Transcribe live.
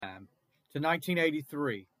to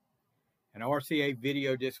 1983, an RCA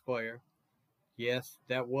video disc player. Yes,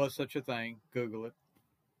 that was such a thing. Google it.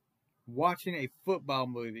 Watching a football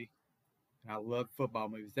movie, and I love football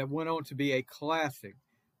movies, that went on to be a classic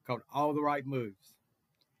called All the Right Moves.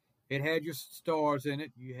 It had your stars in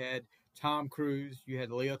it. You had Tom Cruise, you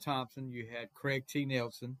had Leo Thompson, you had Craig T.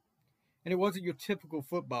 Nelson. And it wasn't your typical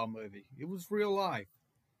football movie. It was real life.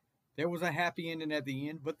 There was a happy ending at the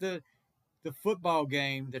end, but the football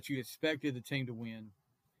game that you expected the team to win,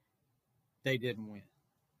 they didn't win.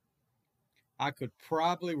 I could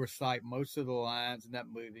probably recite most of the lines in that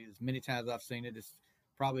movie as many times I've seen it. It's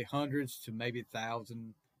probably hundreds to maybe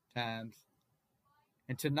 1,000 times.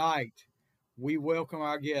 And tonight, we welcome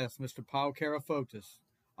our guest, Mr. Paul Carafotes,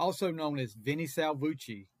 also known as Vinny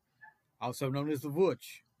Salvucci, also known as the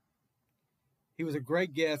Vooch. He was a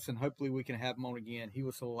great guest, and hopefully we can have him on again. He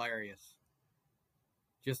was hilarious.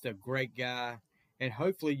 Just a great guy. And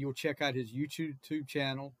hopefully you'll check out his YouTube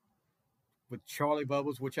channel with Charlie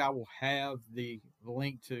Bubbles, which I will have the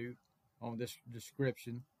link to on this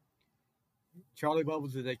description. Charlie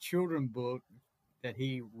Bubbles is a children's book that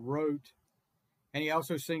he wrote, and he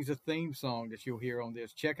also sings a theme song that you'll hear on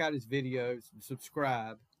this. Check out his videos and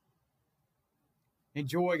subscribe.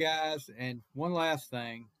 Enjoy, guys. And one last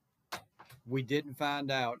thing. We didn't find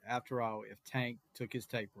out, after all, if Tank took his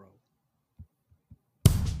tape roll.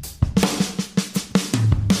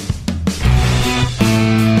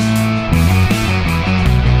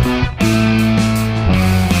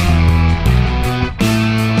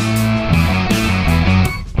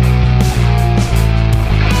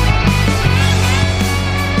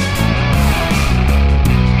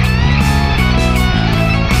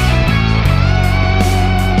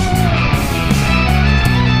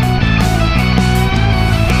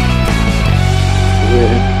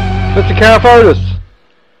 Mr. Carafotes.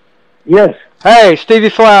 Yes. Hey, Stevie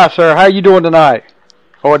Fly, sir. How you doing tonight?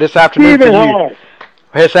 Or this afternoon for you?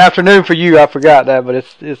 It's afternoon for you. I forgot that, but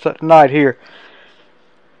it's night here.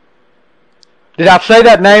 Did I say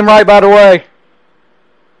that name right, by the way?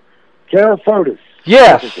 Carafotes.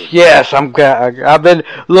 Yes. I've been.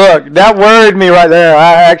 Look, that worried me right there.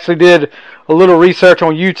 I actually did a little research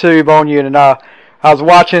on YouTube on you, and I was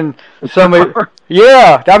watching some of.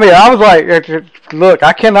 Yeah, I mean, I was like, look,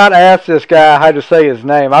 I cannot ask this guy how to say his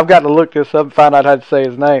name. I've got to look this up and find out how to say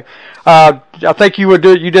his name. I think you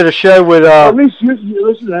did a show with. At least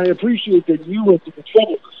listen. I appreciate that you went to the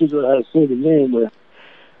trouble to figure out how to say the name.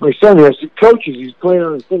 My son has two coaches. He's playing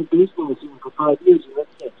on the same baseball team for 5 years, and that's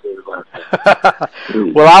not fair about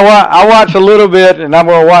that. Well, I watched a little bit, and I'm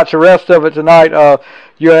going to watch the rest of it tonight. I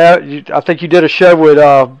think you did a show with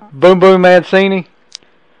Boom Boom Mancini.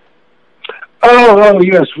 Oh,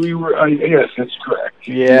 yes, we were. Yes, that's correct.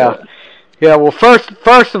 Yeah. Well,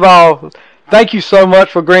 first of all, thank you so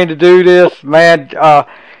much for agreeing to do this, man.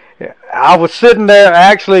 I was sitting there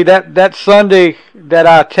actually that Sunday that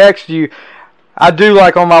I texted you. I do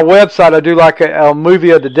like on my website. I do like a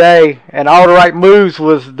movie of the day, and All the Right Moves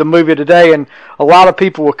was the movie of the day, and a lot of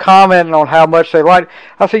people were commenting on how much they liked.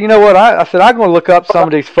 I said, you know what? I said I'm going to look up some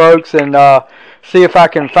of these folks and see if I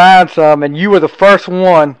can find some. And you were the first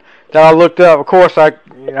one that I looked up. Of course,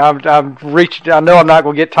 I'm reaching. I know I'm not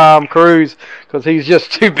going to get Tom Cruise because he's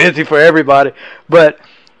just too busy for everybody. But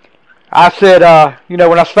I said,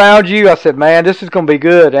 when I found you, I said, man, this is going to be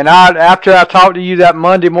good. And after I talked to you that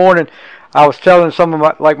Monday morning, I was telling some of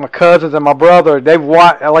my cousins and my brother. They've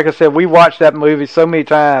watched. Like I said, we watched that movie so many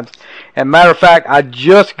times. And matter of fact, I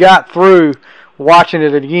just got through watching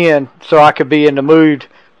it again, so I could be in the mood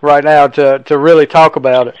right now to really talk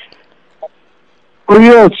about it.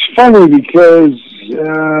 Well, it's funny because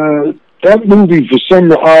that movie, for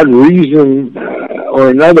some odd reason or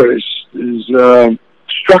another, is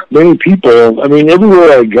struck many people. I mean,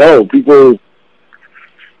 everywhere I go, people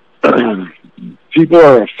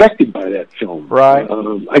are affected by that film. Right.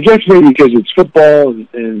 I guess maybe because it's football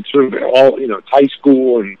and sort of all, it's high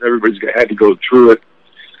school and everybody's had to go through it.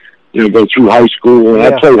 Go through high school. And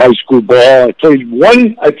I played high school ball.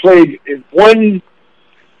 I played in one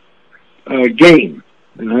game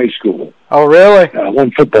in high school. Oh, really?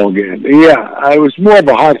 One football game. Yeah, I was more of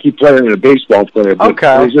a hockey player than a baseball player. But okay.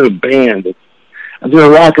 I was in a band. I was in a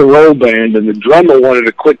rock and roll band, and the drummer wanted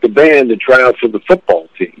to quit the band to try out for the football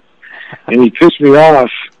team. And he pissed me off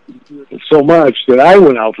so much that I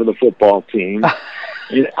went out for the football team,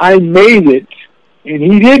 and I made it, and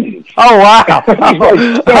he didn't. Oh, wow.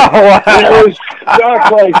 I was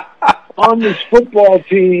stuck, like, on this football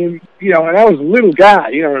team, and I was a little guy,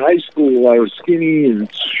 in high school. I was skinny and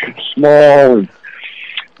small,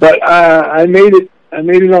 but I made it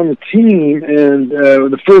on the team, and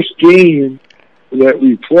the first game that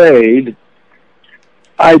we played,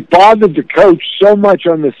 I bothered the coach so much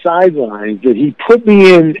on the sidelines that he put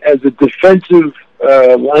me in as a defensive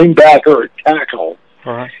linebacker or tackle.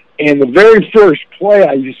 Uh-huh. And the very first play,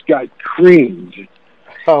 I just got creamed.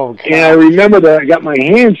 Oh, God. And I remember that I got my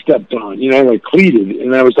hand stepped on, like cleated.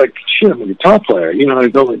 And I was like, shit, I'm a guitar player. I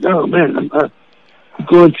go like, oh, man, I'm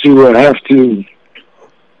going to have to...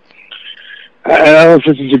 I don't know if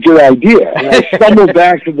this is a good idea. And I stumbled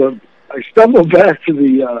back to the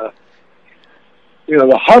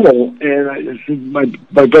the huddle, and I said, my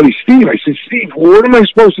buddy Steve, I said, Steve, what am I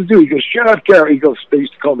supposed to do? He goes, shut up, Gary. He goes, they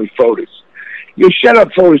used to call me Fotis. He goes, shut up,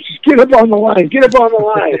 Fotis. Just get up on the line. Get up on the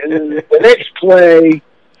line. And then the next play,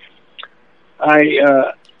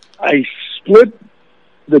 I split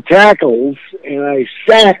the tackles, and I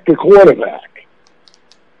sacked the quarterback.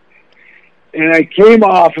 And I came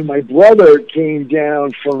off, and my brother came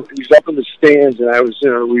down he's up in the stands, and I was,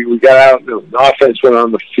 we got out, the offense went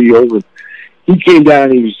on the field, and he came down,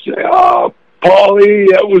 and he was saying, oh, Paulie,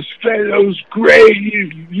 that was great,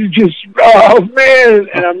 you just, oh, man,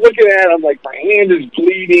 and I'm looking at him, like, my hand is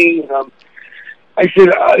bleeding, I said,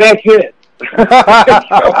 that's it.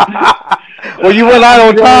 Well, you went out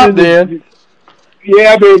on top then.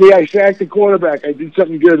 Yeah, baby, I sacked the quarterback, I did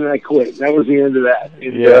something good, and I quit, and that was the end of that.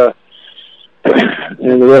 And,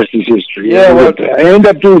 and the rest is history. Yeah, well, I ended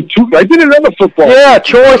up doing I did another football. Yeah,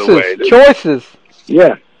 choices.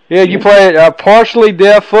 Yeah. Yeah, you played a partially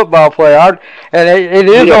deaf football player, and it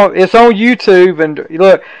is it's on YouTube. And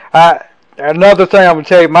look, another thing I'm gonna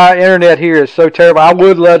tell you, my internet here is so terrible. I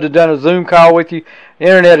would love to have done a Zoom call with you. The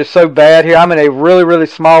internet is so bad here. I'm in a really, really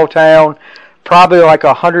small town, probably like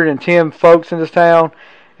 110 folks in this town,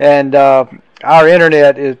 and our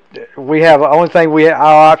internet is, our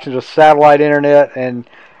options are satellite internet. And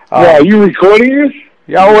are you recording this?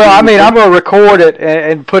 Yeah, well, I mean, I'm going to record it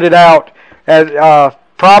and put it out as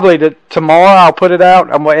probably tomorrow. I'll put it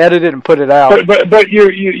out. I'm going to edit it and put it out. But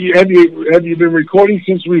you have you been recording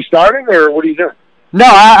since we started, or what are you doing? No,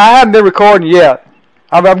 I haven't been recording yet.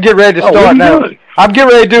 I'm getting ready to start now. Doing? I'm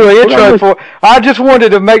getting ready to do an intro for. I just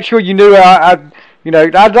wanted to make sure you knew I'd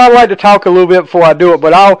like to talk a little bit before I do it,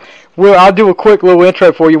 but I'll do a quick little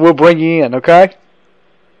intro for you. We'll bring you in, okay?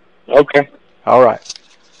 Okay. All right.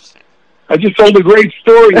 I just told a great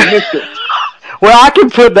story. You missed it. Well, I can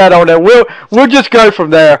put that on there. We'll just go from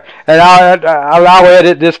there, and I'll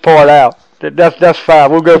edit this part out. That's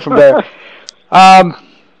fine. We'll go from there.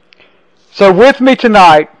 So with me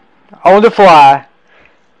tonight on the fly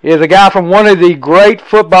is a guy from one of the great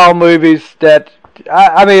football movies that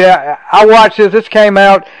I watched this. This came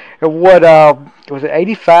out at what was it,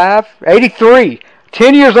 85? 83.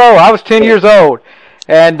 10 years old. I was 10 years old.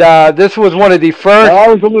 And this was one of the first. I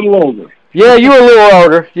was a little older. Yeah, you were a little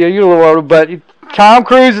older. Yeah, you were a little older. But Tom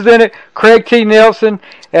Cruise is in it, Craig T. Nelson,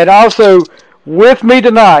 and also with me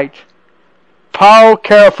tonight, Paul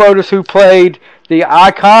Carafotes, who played the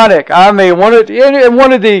iconic, one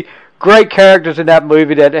of the great characters in that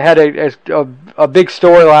movie that had a big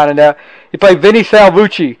storyline in that. He played Vinny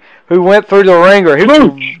Salvucci, who went through the ringer.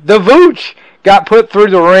 The Vooch got put through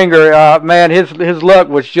the ringer. Man, his luck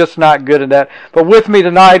was just not good in that. But with me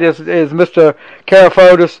tonight is Mr.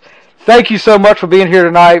 Carafotes. Thank you so much for being here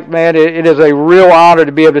tonight, man. It is a real honor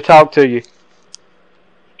to be able to talk to you.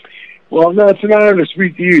 Well, no, it's an honor to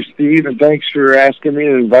speak to you, Steve, and thanks for asking me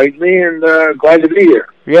and inviting me, and glad to be here.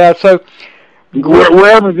 Yeah, so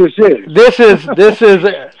wherever this is. This is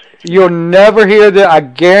you'll never hear I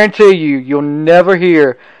guarantee you'll never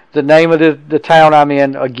hear the name of the town I'm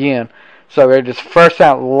in again. So it's first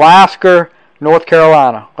town, Lasker, North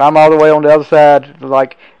Carolina. I'm all the way on the other side,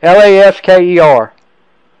 like Lasker.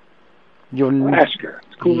 Lasker,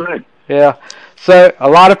 it's a cool name. Yeah. So a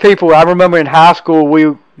lot of people. I remember in high school,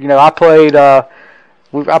 I played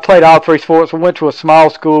all three sports. We went to a small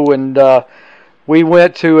school, and we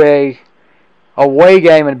went to a away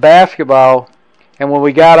game in basketball. And when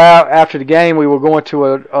we got out after the game, we were going to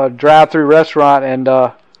a drive-through restaurant, and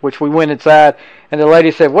which we went inside. And the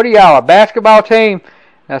lady said, "What are y'all, a basketball team?"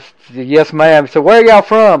 I said, "Yes, ma'am." She said, "Where are y'all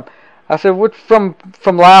from?" I said, "We're from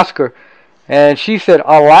Lasker." And she said,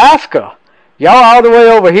 "Alaska? Y'all all the way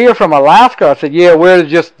over here from Alaska?" I said, "Yeah, we're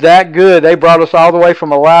just that good. They brought us all the way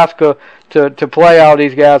from Alaska to play all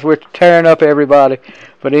these guys. We're tearing up everybody."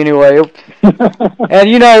 But anyway,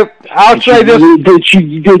 and I'll say this. Did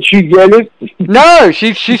she get it? No,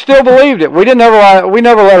 she still believed it. We never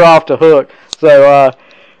let her off the hook. So,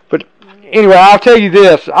 but anyway, I'll tell you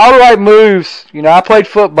this. All the Right Moves. I played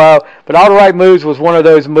football, but All the Right Moves was one of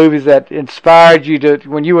those movies that inspired you to,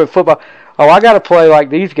 when you were in football. Oh, I got to play like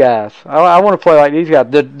these guys. I want to play like these guys.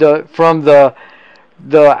 From the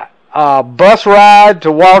bus ride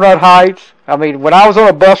to Walnut Heights. I mean, when I was on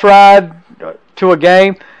a bus ride to a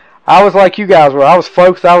game, I was like you guys were. I was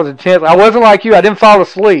focused. I was intense. I wasn't like you. I didn't fall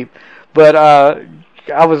asleep, but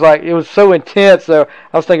I was like, it was so intense. So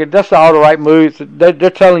I was thinking, that's all the right moves. They're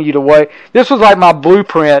telling you the way. This was like my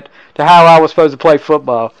blueprint to how I was supposed to play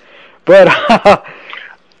football. But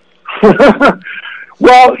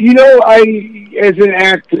well, you know, as an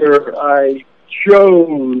actor, I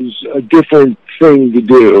chose a different thing to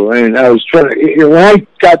do, and I was trying to. When I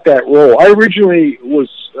got that role, I originally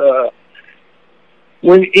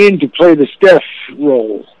went in to play the Steph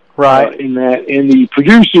role. Right. In that, and the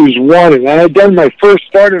producers wanted. I had done my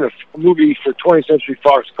first part in a movie for 20th Century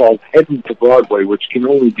Fox called Heading to Broadway, which can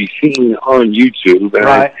only be seen on YouTube. And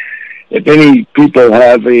right. If any people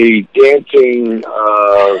have a dancing,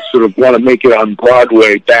 sort of want to make it on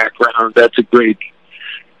Broadway background, that's a great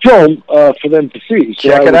film for them to see. So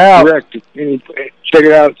check it out. Check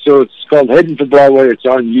it out. So it's called Heading to Broadway. It's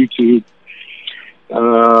on YouTube.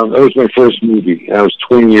 That was my first movie. I was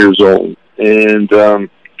 20 years old, and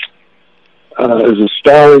as a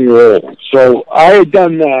starring role. So I had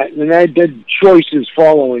done that, and I did choices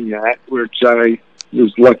following that, which I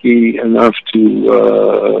was lucky enough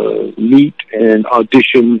to meet and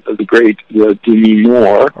audition the great Demi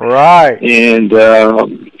Moore. Right. And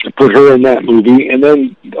put her in that movie. And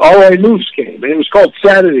then All Right Moves came, and it was called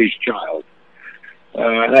Saturday's Child.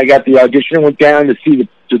 And I got the audition. I went down to see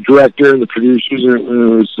the director and the producers, and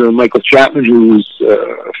it was Michael Chapman, who was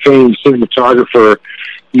a famed cinematographer.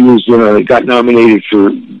 He was got nominated for.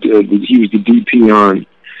 He was the DP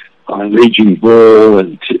on Raging Bull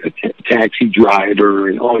and Taxi Driver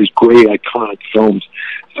and all these great iconic films.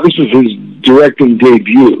 So this was his directing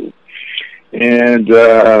debut, and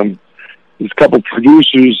there's a couple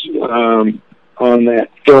producers on that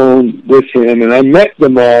film with him, and I met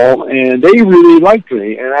them all, and they really liked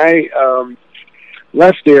me, and I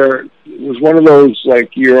left there. It was one of those,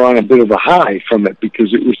 like, you're on a bit of a high from it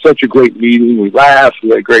because it was such a great meeting. We laughed, we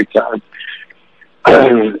had a great time.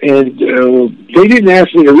 And they didn't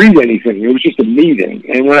ask me to read anything. It was just a meeting.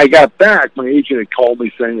 And when I got back, my agent had called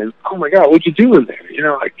me saying, "Oh my God, what'd you do in there? You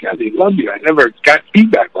know, like, God, they love you." I never got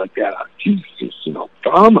feedback like that. Jesus,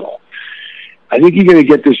 phenomenal. I think you're going to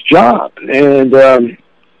get this job. And I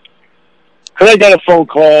got a phone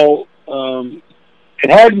call.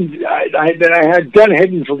 I had done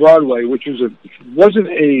Heading for Broadway, which wasn't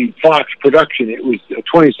a Fox production. It was a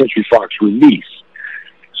 20th Century Fox release.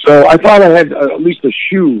 So I thought I had at least a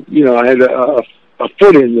shoe. You know, I had a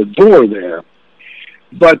foot in the door there.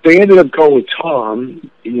 But they ended up going with Tom,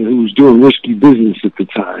 who was doing Risky Business at the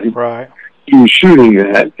time. Right. He was shooting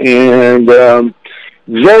that, and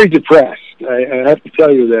very depressed. I have to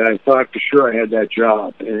tell you that I thought for sure I had that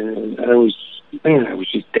job, and I was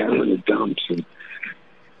just down in the dumps. And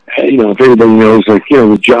if anybody knows,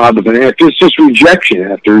 the job of an actor, it's just rejection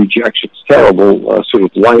after rejection. It's terrible sort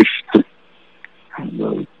of life,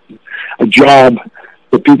 a job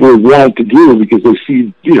that people would want to do because they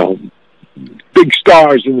see, big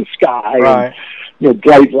stars in the sky, right, and,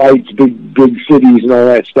 bright lights, big cities, and all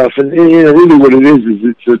that stuff. And really, what it is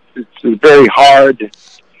it's a very hard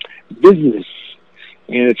business,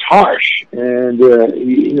 and it's harsh, and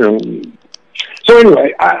So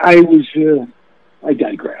anyway, I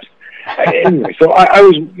digress. Anyway, so I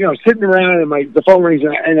was, sitting around, and the phone rings,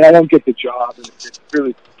 and I don't get the job, and it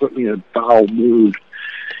really put me in a foul mood.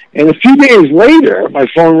 And a few days later, my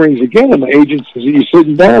phone rings again, and my agent says, "Are you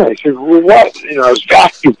sitting down?" I said, "Well, what?" I was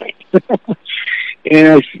vacuuming.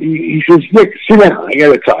 And he says, "Nick, sit down. I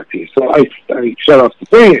got to talk to you." So I shut off the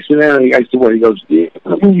thing. I sit down, and I said, "What?" He goes, "The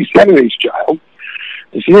movie Saturday's Child."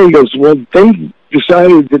 I said, "Yeah." He goes, "Well, they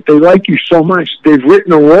decided that they like you so much, they've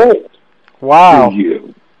written a role for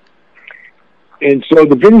you." And so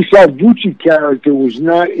the Vinny Salvucci character was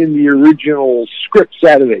not in the original script,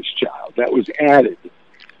 Saturday's Child. That was added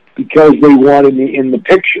because they wanted me in the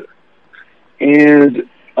picture. And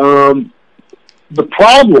the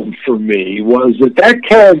problem for me was that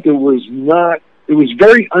character was not, it was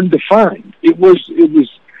very undefined. He was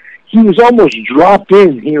almost dropped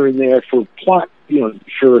in here and there for plot,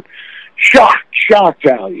 for shock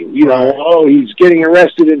value. Oh, he's getting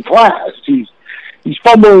arrested in class. He's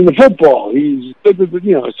fumbling the football.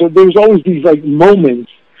 So there was always these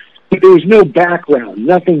moments, but there was no background,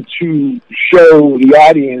 nothing to show the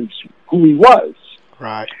audience who he was.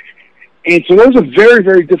 Right. And so those are very,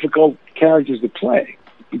 very difficult characters to play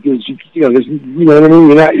because there's, what I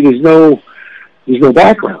mean. There's no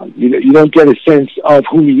background. You don't get a sense of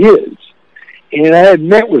who he is. And I had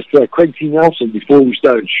met with Craig T. Nelson before we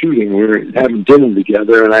started shooting. We were having dinner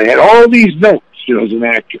together, and I had all these notes, as an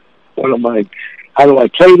actor. One of my how do I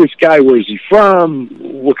play this guy? Where's he from?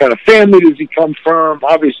 What kind of family does he come from?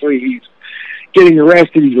 Obviously, he's getting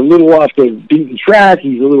arrested. He's a little off the beaten track.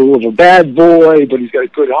 He's a little of a bad boy, but he's got a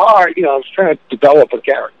good heart. You know, I was trying to develop a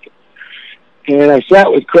character. And I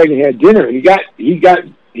sat with Craig and had dinner. And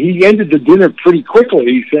he ended the dinner pretty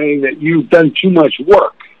quickly, saying that you've done too much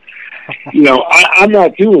work. You know, I'm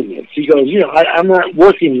not doing this. He goes, you know, I'm not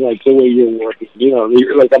working like the way you're working. You know,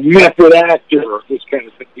 you're like a method actor or this kind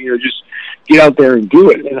of thing. You know, just get out there and do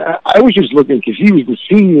it. And I was just looking because he was the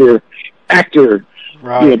senior actor.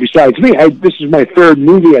 Right. You know, besides me, this is my third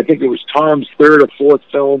movie. I think it was Tom's third or fourth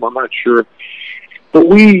film. I'm not sure. But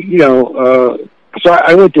we, you know, so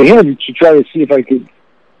I went to him to try to see if I could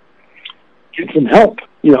get some help,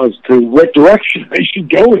 you know, as to what direction I should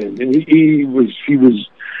go in. And he was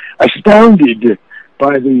astounded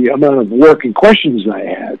by the amount of work and questions I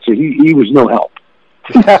had. So he was no help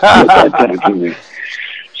at that time for me.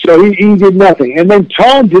 So he did nothing. And then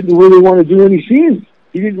Tom didn't really want to do any scenes.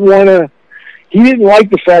 He didn't like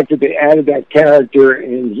the fact that they added that character,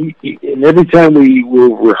 and and every time we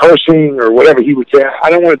were rehearsing or whatever, he would say, I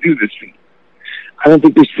don't want to do this scene. I don't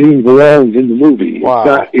think this scene belongs in the movie.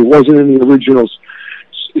 Wow. It wasn't in the originals.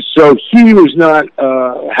 So he was not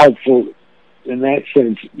helpful in that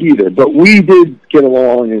sense either. But we did get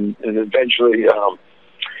along, and eventually,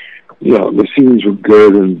 you know, the scenes were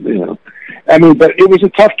good, and, you know. I mean, but it was a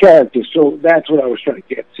tough character, so that's what I was trying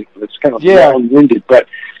to get to. It's kind of long-winded, but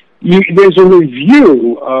there's a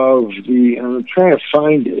review of I'm trying to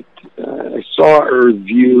find it. I saw a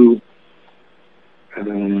review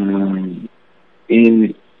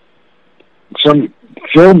in some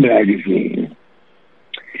film magazine,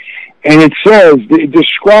 and it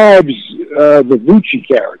describes the Vucci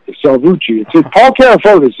character, Salvucci. It says, Paul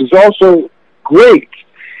Carafotes is also great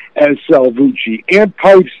as Salvucci and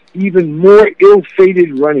Pipe's even more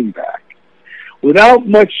ill-fated running back. Without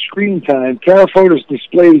much screen time, Carafotes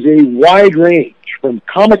displays a wide range, from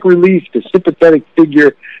comic relief to sympathetic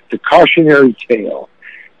figure to cautionary tale,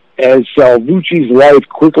 as Salvucci's life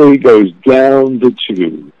quickly goes down the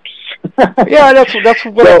tubes. Yeah, that's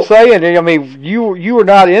what I'm saying. I mean, you were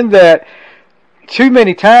not in that too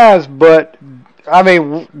many times, but I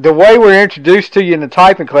mean, the way we're introduced to you in the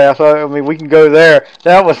typing class, I mean, we can go there.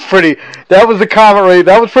 That was the comic relief.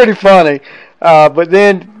 That was pretty funny. But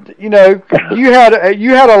then, you know, you had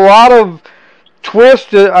a lot of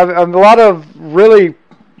twists, a lot of really,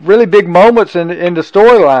 really big moments in the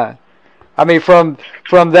storyline. I mean, from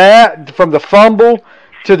the fumble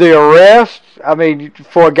to the arrest. I mean,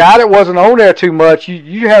 for a guy that wasn't on there too much,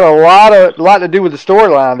 you had a lot to do with the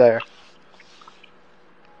storyline there.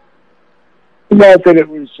 Not that it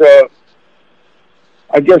was,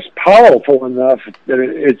 I guess, powerful enough that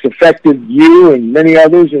it's affected you and many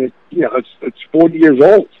others, and it's 40 years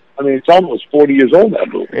old. I mean, it's almost 40 years old, that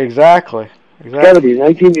movie. Exactly. It's got to be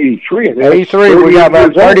 1983. 83, we got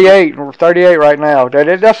about 38. We're 38 right now.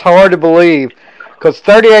 That's hard to believe, because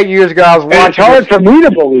 38 years ago I was watching. It's hard for me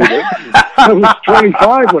to believe it. I was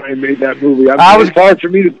 25 when I made that movie. It's hard for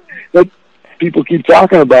me to. But people keep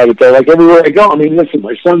talking about it, though. Like everywhere I go. I mean, listen,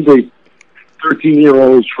 my son's a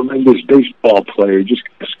 13-year-old tremendous baseball player, just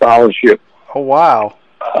got a scholarship. Oh, wow.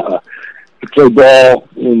 To play ball,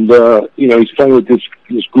 and he's playing with this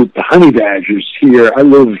group, the Honey Badgers. Here, I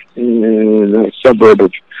live in a suburb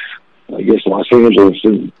of, I guess, Los Angeles,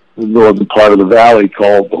 in the northern part of the valley,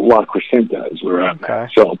 called La Crescenta, is where I'm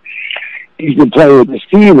at. So he's been playing with this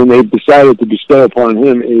team, and they've decided to bestow upon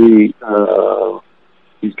him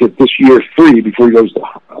he's got this year free before he goes to.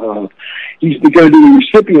 He's going to be the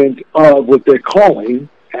recipient of what they're calling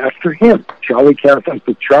after him, Charlie Carafotes,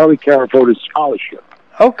 the Charlie Carafotes Scholarship.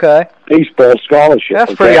 Okay. Baseball scholarship.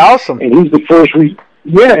 That's pretty awesome. And he's the first. He's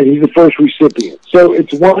the first recipient. So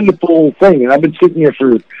it's a wonderful thing. And I've been sitting here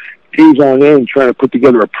for days on end trying to put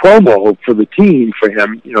together a promo for the team for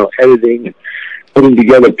him. Editing and putting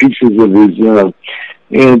together pieces of his.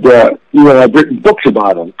 I've written books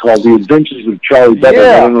about him called The Adventures of Charlie Bubbles.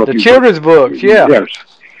 Yeah, the children's books. Yeah. Yes.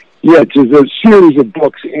 Yeah, it's a series of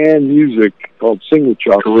books and music called Sing with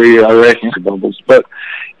Charlie Bubbles. But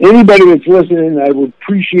anybody that's listening, I would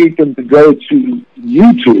appreciate them to go to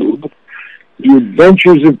YouTube, The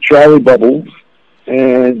Adventures of Charlie Bubbles,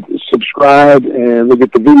 and subscribe and look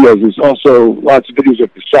at the videos. There's also lots of videos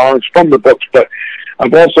of the songs from the books, but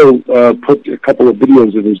I've also put a couple of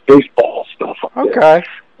videos of his baseball stuff up there.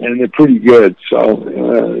 And they're pretty good. So,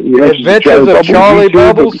 The Adventures of Charlie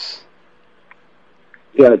Bubbles?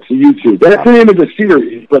 Yeah, it's a YouTube. That's the name of the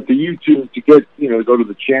series, but the YouTube, to get, go to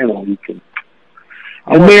the channel, you can.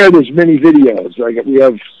 And there's many videos. We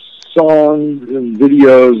have songs and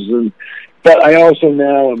videos, and But I also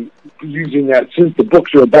now am using that since the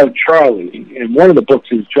books are about Charlie, and one of the books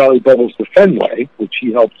is Charlie Bubbles the Fenway, which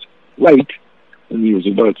he helped write when he was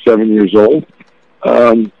about 7 years old.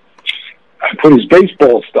 I put his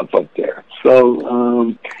baseball stuff up there.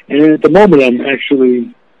 So, and at the moment I'm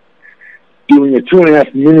actually doing a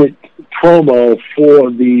 2.5-minute promo for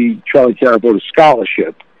the Charlie Carafotes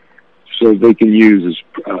Scholarship, so they can use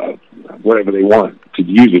whatever they want to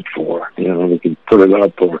use it for. You know, they can put it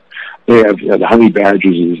up, or they have the Honey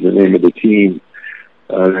Badgers is the name of the team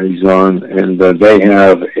that he's on, and they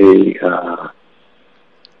have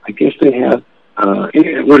I guess they have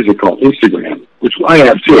what is it called? Instagram, which I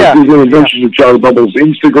have too. Yeah. The Adventures of Charlie Bubbles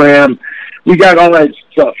Instagram. We got all that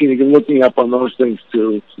stuff. You can look me up on those things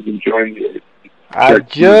too. So you can join me.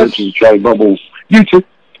 Adventures of Charlie Bubbles YouTube.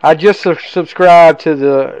 I just subscribed to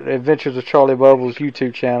the Adventures of Charlie Bubbles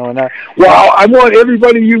YouTube channel, and well, I want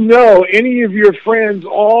everybody you know, any of your friends,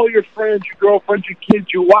 all your friends, your girlfriends, your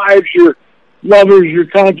kids, your wives, your lovers, your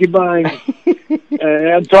concubines, and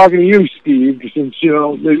I'm talking to you, Steve, since, you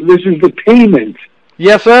know, this is the payment.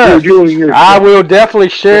 Yes, sir. I will definitely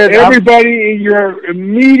share it. Everybody in your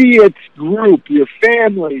immediate group, your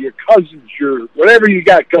family, your cousins, your whatever you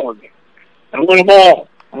got going there. I want them all.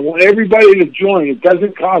 I want everybody to join. It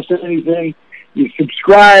doesn't cost anything. You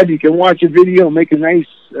subscribe. You can watch a video, make a nice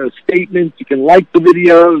statement. You can like the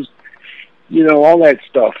videos. You know, all that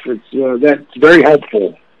stuff. It's that's very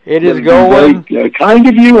helpful. It is going very, kind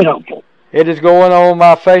of you and helpful. It is going on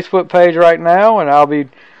my Facebook page right now, and I'll be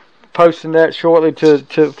posting that shortly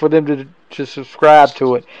for them to subscribe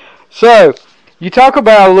to it. So you talk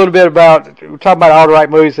about a little bit about we're talking about all the right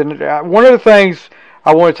movies, and one of the things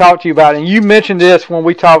I want to talk to you about, and you mentioned this when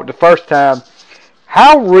we talked the first time,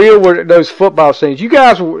 how real were those football scenes? You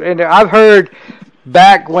guys, and I've heard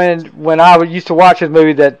back when I used to watch this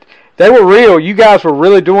movie that they were real. You guys were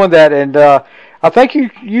really doing that, and I think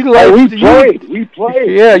you laid. We played.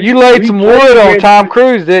 Yeah, you laid some wood on Tom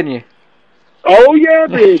Cruise, didn't you? Oh yeah,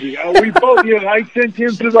 baby. We both. You know, I sent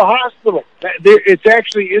him to the hospital. It's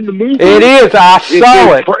actually in the movie. It is. I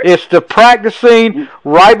saw it. It's the practice scene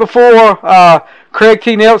right before Craig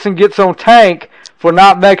T. Nelson gets on Tank for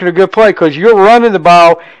not making a good play, because you're running the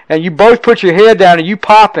ball and you both put your head down and you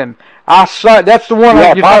pop him. I saw it. That's the one.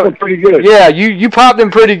 Yeah, popped him pretty good. Yeah, you popped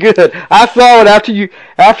him pretty good. I saw it after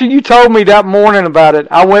you told me that morning about it.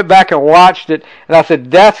 I went back and watched it, and I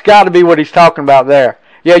said, that's got to be what he's talking about there.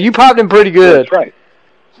 Yeah, you popped him pretty good. That's right.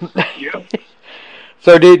 Yeah.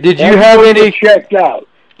 So did you have any checked out?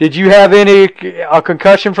 Did you have any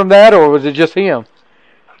concussion from that, or was it just him?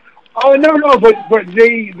 Oh no, but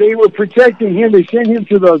they were protecting him. They sent him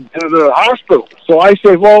to the hospital. So I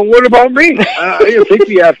said, well, what about me? I'll take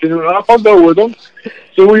the afternoon off. I'll go with them.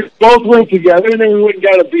 So we both went together, and then we went and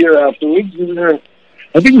got a beer afterwards. And I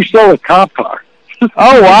think we stole a cop car.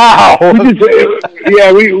 Oh wow!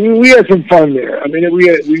 we had some fun there. I mean,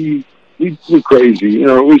 we were crazy. You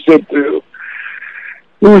know, we said it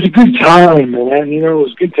was a good time, man. You know, it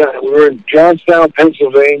was a good time. We were in Johnstown,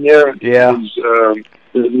 Pennsylvania. Yeah.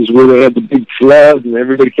 It was where they had the big flood, and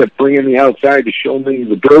everybody kept bringing me outside to show me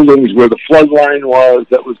the buildings where the flood line was.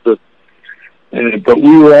 That was but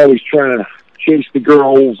we were always trying to chase the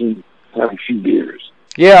girls and have a few beers.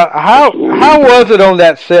 Yeah, how was it on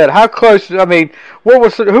that set? How close? I mean, who were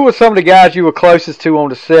some of the guys you were closest to on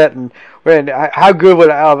the set, and how good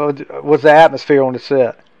was the atmosphere on the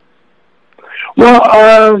set?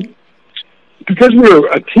 Well, because we were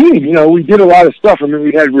a team, you know, we did a lot of stuff. I mean,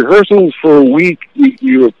 we had rehearsals for a week.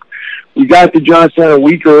 We got to Johnstown a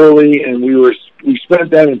week early, and we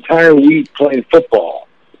spent that entire week playing football.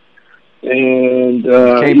 And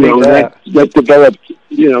you know, that developed.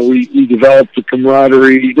 You know, we developed the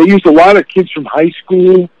camaraderie. They used a lot of kids from high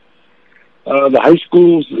school, the high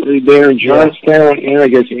schools there in Johnstown, and I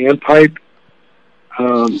guess Ampipe.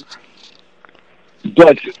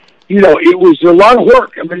 But you know, it was a lot of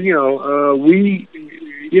work. I mean, you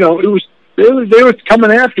know, it was they were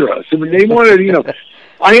coming after us. I mean, they wanted, you know.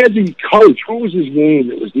 I had the coach. What was his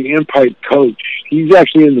name? It was the Ampipe coach. He's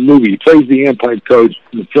actually in the movie. He plays the Ampipe coach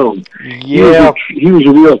in the film. Yeah, he was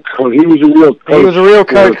a real coach. He was a real coach. He was a real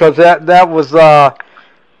coach because that was.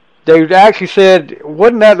 They actually said,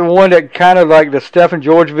 wasn't that the one that kind of like the Stefan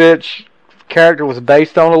Georgievich character was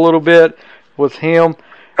based on a little bit? Was him?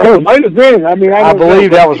 Oh, it might have been. I mean, I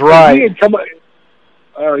believe that was right. He had come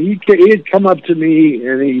up to me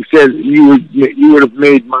and he said, "You would have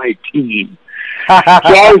made my team." So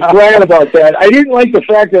I was glad about that. I didn't like the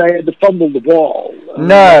fact that I had to fumble the ball.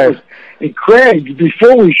 No. And Craig,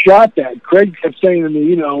 before we shot that, Craig kept saying to me,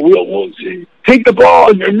 you know, we'll take the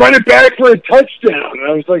ball and run it back for a touchdown. And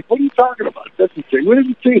I was like, what are you talking about? It doesn't say. What does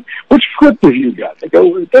it say? What script have you got? I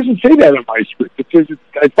go, it doesn't say that in my script. It says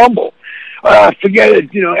I fumble. Forget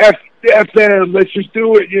it. You know, F them. Let's just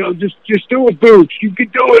do it. You know, just do it, Boots. You can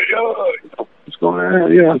do it. You know, what's going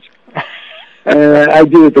on? You know. And I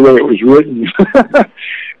did it the way it was written.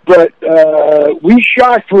 But we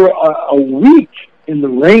shot for a week in the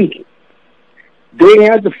rain. They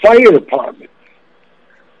had the fire department.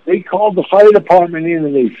 They called the fire department in,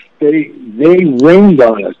 and they rained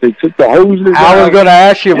on us. They took the hoses out. I was going to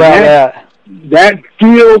ask you about that. That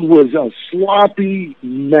field was a sloppy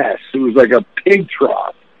mess. It was like a pig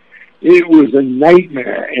trough. It was a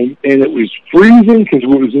nightmare, and it was freezing because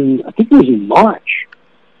I think it was in March.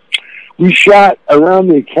 We shot around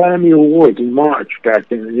the Academy Awards in March back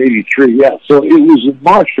then in '83. Yeah, so it was in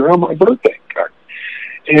March around my birthday.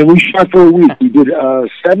 And we shot for a week. We did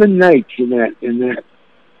 7 nights in that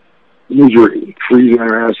misery, freezing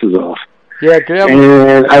our asses off. Yeah, good.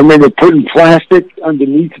 And I remember putting plastic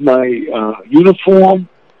underneath my uniform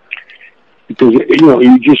because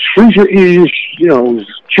you just freeze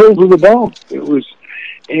chilled to the bone. It was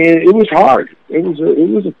hard. It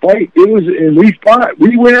was a fight. And we fought.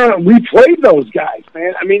 We went out and we played those guys,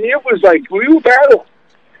 man. I mean, it was like we were battling.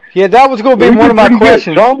 Yeah, that was going to be one of my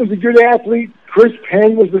questions. Tom was a good athlete. Chris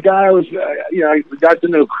Penn was the guy. I got to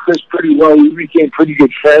know Chris pretty well. We became pretty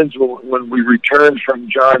good friends when we returned from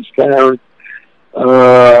Johnstown.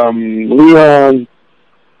 Leon,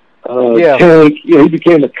 Tank. He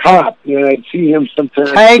became a cop. I'd see him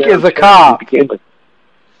sometimes. Tank is a cop. He's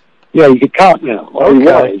a cop now. Or he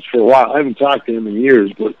was for a while. I haven't talked to him in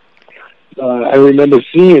years, but I remember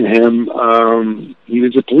seeing him. He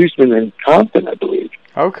was a policeman in Compton, I believe.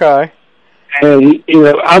 Okay. And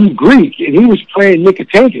I'm Greek, and he was playing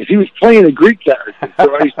Nicotankus. He was playing a Greek character,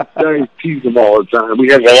 so I used to tease him all the time. We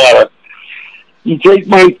had a lot of. You take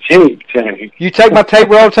my tape, Tank. You take my tape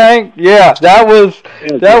roll, Tank? Yeah, that was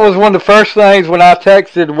one of the first things when I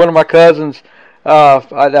texted one of my cousins. I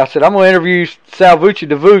said, I'm going to interview Salvucci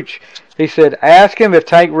DeVucci. He said, ask him if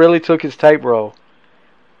Tank really took his tape roll.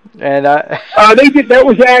 And they did. That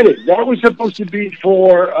was added. That was supposed to be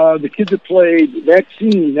for the kids that played that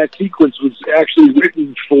scene. That sequence was actually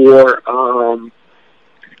written for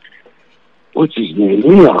what's his name?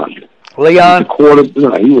 Leon. Leon.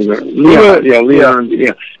 He was Leon. Yeah, Leon.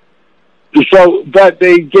 Yeah. So, but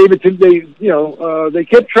they gave it to they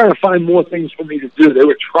kept trying to find more things for me to do. They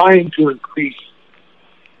were trying to increase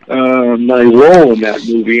my role in that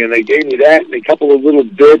movie, and they gave me that and a couple of little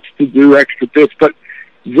bits to do, extra bits, but.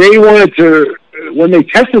 They wanted to, when they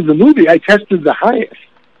tested the movie, I tested the highest.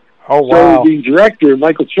 Oh, wow. So the director,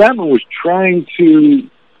 Michael Chapman, was trying to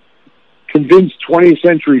convince 20th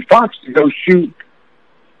Century Fox to go shoot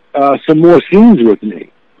some more scenes with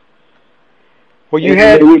me. Well,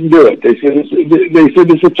 they wouldn't do it. They said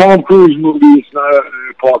it's a Tom Cruise movie. It's not a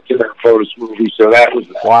Paul Carafotes movie. So that was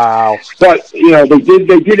that. Wow. But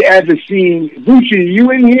they did add the scene. Bucci, are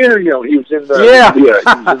you in here? He was in the he was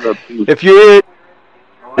in the. If you're in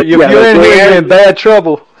here, you're in bad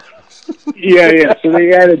trouble. Yeah. So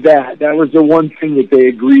they added that. That was the one thing that they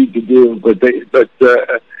agreed to do. But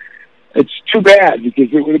it's too bad because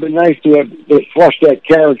it would have been nice to have flushed that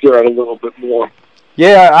character out a little bit more.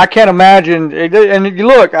 Yeah, I can't imagine. And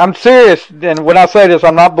look, I'm serious. And when I say this,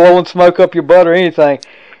 I'm not blowing smoke up your butt or anything.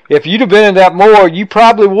 If you'd have been in that more, you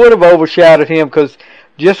probably would have overshadowed him because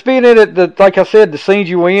just being in it, like I said, the scenes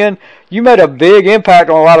you were in, you made a big impact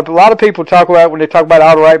on a lot of people talk about when they talk about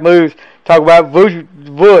all the right moves, talk about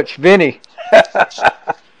Vinny.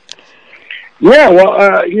 Yeah,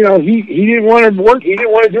 well, he didn't want to work. He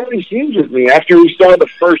didn't want to do any scenes with me. After we saw the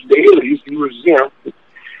first dailies, he was like,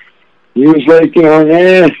 he didn't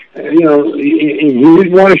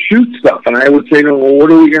want to shoot stuff. And I would say to him, well,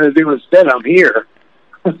 what are we going to do instead? I'm here.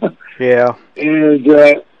 Yeah. And,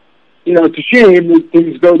 it's a shame that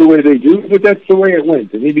things go the way they do, but that's the way it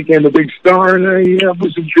went. And he became a big star, and I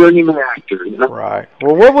was a journeyman actor. Right.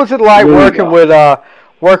 Well, what was it like working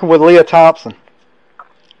with Leah Thompson?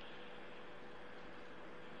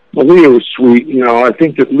 Well, Leah was sweet. I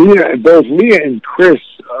think that both Leah and Chris,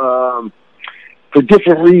 for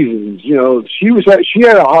different reasons, she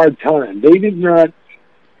had a hard time. They did not.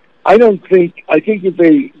 I think that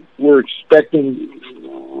they were expecting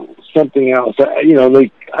something else.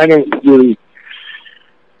 I don't really.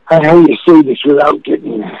 How do you say this without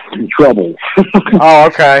getting in trouble? Oh,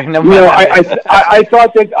 okay. No, I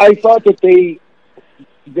thought that the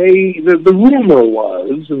rumor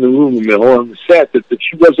was in the rumor mill on the set that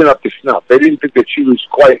she wasn't up to snuff. They didn't think that she was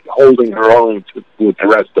quite holding her own with the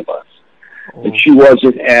rest of us. and she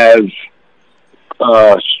wasn't as,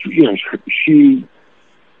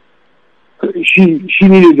 she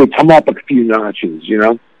needed to come up a few notches,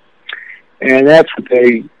 and that's what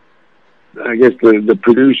I guess the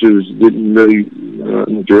producers didn't really,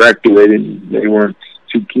 the director, they weren't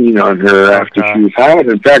too keen on her after she was hired.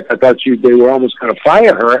 In fact, I thought they were almost going to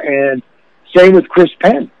fire her, and same with Chris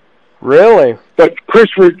Penn. Really? But Chris,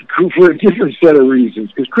 for a different set of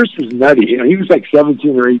reasons, because Chris was nutty. He was like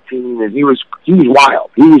 17 or 18, and he was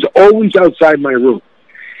wild. He was always outside my room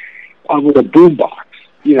with a boombox.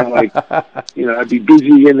 I'd be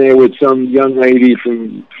busy in there with some young lady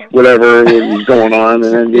from whatever was going on,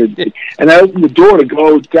 and I opened the door to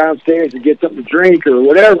go downstairs to get something to drink or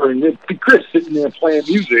whatever, and there'd be Chris sitting there playing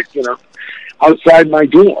music, outside my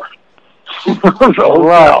door. Oh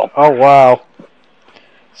wow!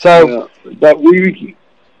 So, but we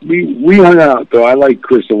hung out though. I liked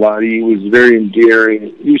Chris a lot. He was very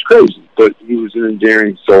endearing. He was crazy, but he was an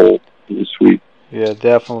endearing soul. He was sweet. Yeah,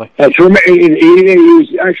 definitely. He was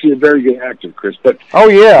actually a very good actor, Chris. But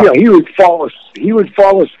he would fall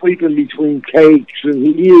asleep in between takes,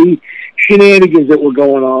 and shenanigans that were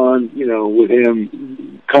going on, with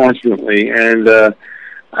him constantly. And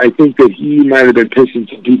I think that he might have been pissing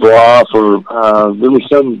some people off, or there was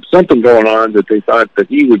something going on that they thought that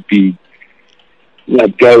he would be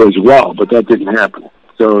let go as well, but that didn't happen.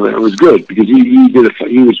 So it was good because he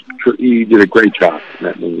did a great job in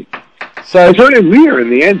that movie. So so did Lear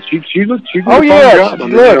in the end. She did a fine job.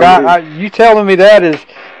 Look, you telling me that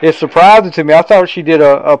is surprising to me. I thought she did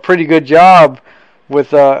a pretty good job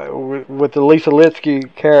with the Lisa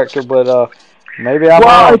Litsky character, but maybe I'm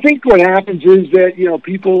wrong. I think what happens is that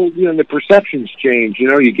people, the perceptions change.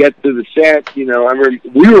 You get to the set. I remember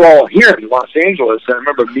we were all here in Los Angeles. I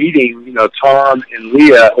remember meeting Tom and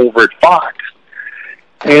Leah over at Fox,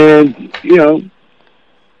 and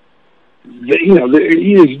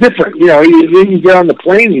it's different. Then you get on the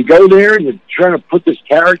plane, you go there, and you're trying to put this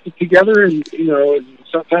character together, and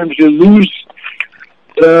sometimes you lose.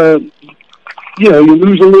 You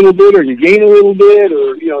lose a little bit, or you gain a little bit,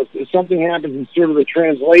 or something happens in sort of the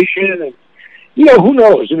translation, and who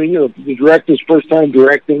knows? I mean, the director's first time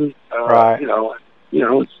directing. Right.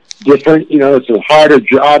 It's different. It's a harder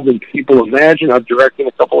job than people imagine. I've directed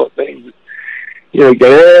a couple of things. You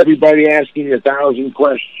get everybody asking you 1,000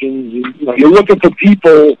 questions. You're looking for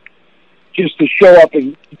people just to show up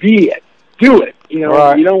and be it, do it.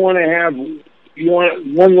 Right. You don't want to have. You want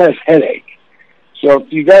one less headache. So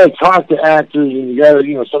if you got to talk to actors, and you got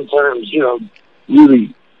to, sometimes,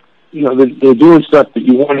 really, they're doing stuff that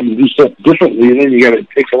you want them to do stuff differently, and then you got to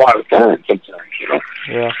take a lot of time sometimes,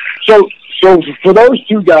 Yeah. So for those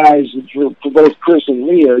two guys, for both Chris and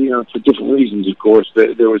Leah, for different reasons, of course,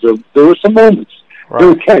 there were some moments. Right. They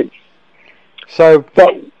were tense. So,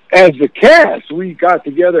 but as the cast, we got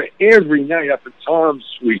together every night up at Tom's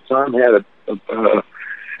suite. Tom had a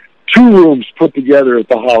 2 rooms put together at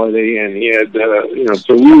the Holiday Inn. He had,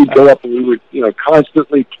 so we would go up and we would,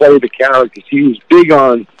 constantly play the characters. He was big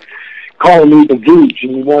on calling me the Vooch,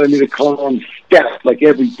 and he wanted me to call him Steph, like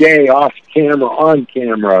every day, off camera, on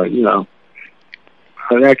camera,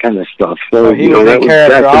 that kind of stuff. So, that's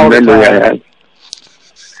the memory I had.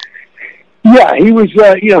 Yeah, he was,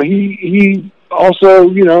 he also,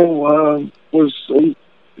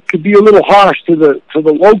 could be a little harsh to the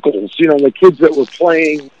locals, the kids that were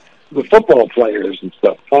playing the football players and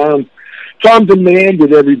stuff. Tom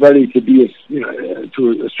demanded everybody to be,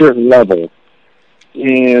 to a certain level,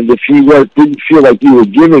 and if he didn't feel like you were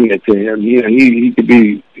giving it to him, he could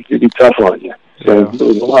be tough on you. So there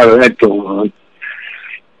was a lot of that going on.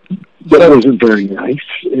 That wasn't very nice,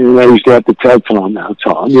 and I used to have to tell Tom, now,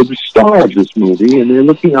 Tom, you're the star of this movie, and they're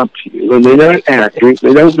looking up to you, and they're not acting,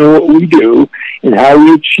 they don't know what we do, and how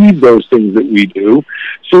we achieve those things that we do,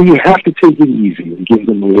 so you have to take it easy and give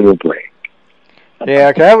them a little break.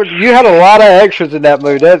 Yeah, cause you had a lot of extras in that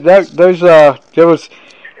movie. There was,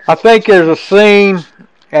 I think there's a scene,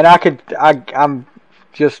 and I'm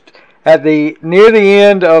just at near the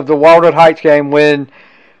end of the Walnut Heights game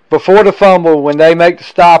before the fumble, when they make the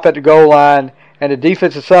stop at the goal line and the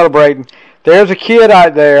defense is celebrating, there's a kid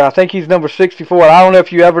out there, I think he's number 64, I don't know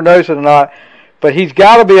if you ever noticed it or not, but he's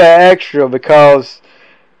got to be an extra because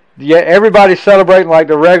everybody's celebrating like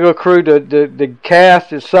the regular crew, the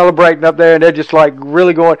cast is celebrating up there, and they're just like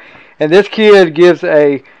really going, and this kid gives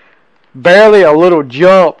barely a little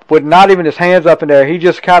jump with not even his hands up in there. He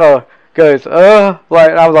just kind of goes,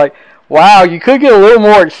 like, I was like, wow, you could get a little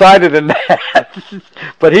more excited than that.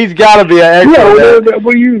 But he's got to be an extra. Yeah,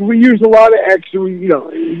 we use a lot of extra. You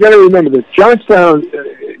got to remember that Johnstown,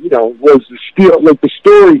 was the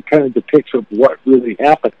story kind of depicts of what really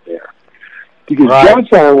happened there. because Right.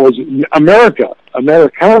 Johnstown was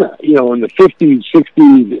Americana, you know, in the 50s,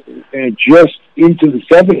 60s, and just into the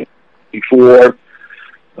 70s before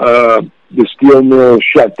the steel mill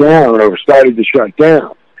shut down or started to shut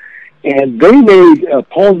down. And they made,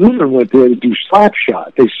 Paul Newman went there to do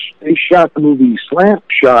Slapshot. They shot the movie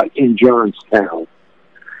Slapshot in Johnstown.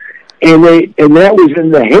 And that was in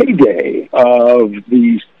the heyday of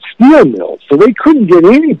the steel mills. So they couldn't get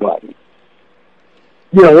anybody.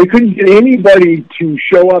 You know, they couldn't get anybody to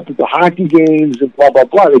show up at the hockey games and blah, blah,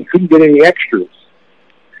 blah. They couldn't get any extras.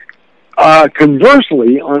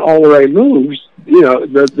 Conversely, on All the Right Moves, you know,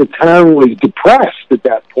 the town was depressed at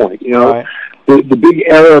that point. You know, Right. the big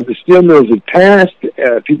era of the steel mills had passed.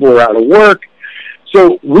 People were out of work.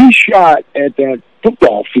 So we shot at that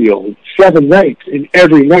football field 7 nights, and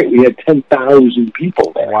every night we had 10,000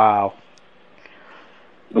 people there. Wow.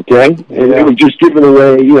 Okay? And they were just giving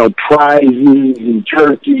away, you know, prizes and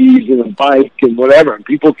turkeys and a bike and whatever, and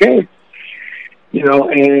people came. You know,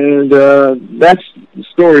 and that's the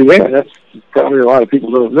story there. That's probably a lot of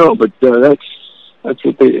people don't know, but that's how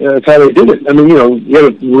they did it. I mean, you know, you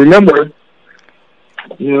got to remember,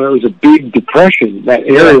 you know, it was a big depression. That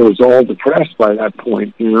area was all depressed by that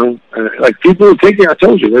point, you know. Like, people were taking, I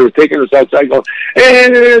told you, they were taking us outside going, hey,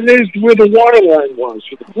 there's where the water line was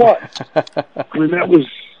for the flood. I mean,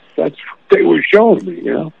 that's what they were showing me,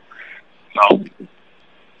 you know.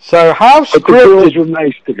 So how But the girls scripted? were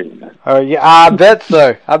nice to me, man. Yeah, I bet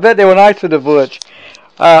so. I bet they were nice to the Butch.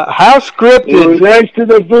 How They were scripted? nice to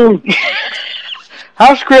the boot.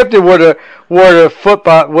 How scripted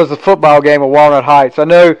was the football game at Walnut Heights? I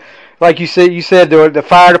know, like you said the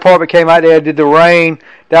fire department came out there, did the rain.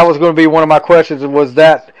 That was going to be one of my questions. Was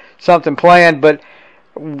that something planned? But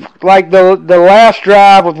like the last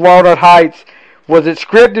drive with Walnut Heights, was it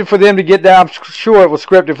scripted for them to get down? I'm sure it was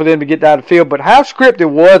scripted for them to get down the field. But how scripted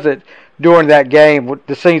was it during that game?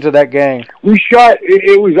 The scenes of that game? We shot.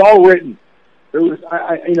 It was all written. It was,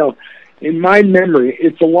 you know, in my memory,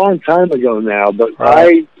 it's a long time ago now. But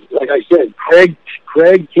Right. like I said, Craig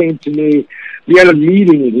came to me. We had a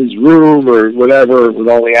meeting in his room or whatever with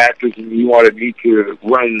all the actors, and he wanted me to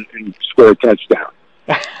run and score a touchdown.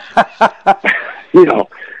 You know,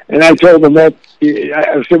 and I told him that.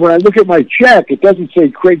 I said, when I look at my check, it doesn't say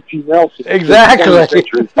Craig T. Nelson. Exactly.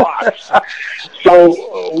 So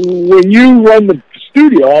when you run the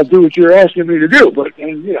studio, I'll do what you're asking me to do. But,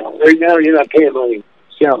 and, you know, right now you're not paying my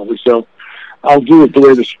salary, so I'll do it the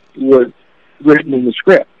way was written in the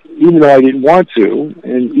script, even though I didn't want to,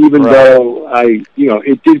 and even though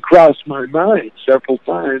it did cross my mind several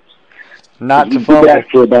times. Not to did fumble. that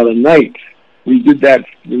for about a night. I don't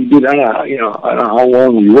know how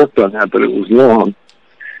long we worked on that, but it was long.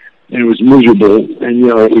 And it was miserable. And, you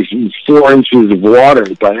know, it was 4 inches of water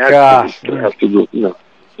by accident. Gosh. After the, you know,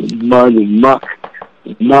 mud and muck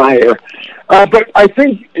and mire. But I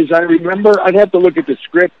think, as I remember, I'd have to look at the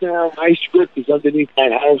script now. My script is underneath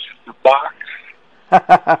my house in the box.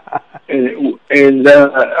 and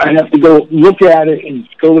I have to go look at it and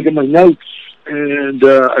go look at my notes. And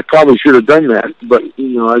I probably should have done that, but you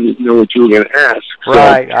know, I didn't know what you were going to ask. So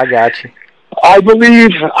Right, I got you. I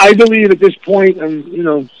believe at this point, you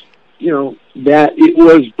know that it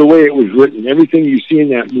was the way it was written. Everything you see in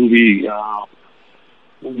that movie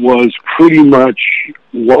was pretty much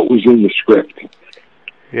what was in the script.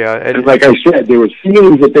 Yeah, And like I said, there were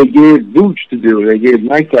scenes that they gave Vooch to do. They gave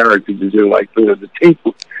my character to do, like the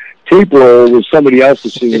tape roll was somebody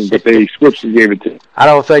else's scene, but they switched and gave it to him. I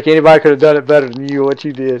don't think anybody could have done it better than you. What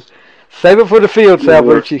you did. Save it for the field,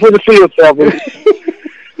 Salvucci. For the field, Salvucci.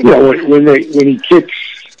 You know, when he kicks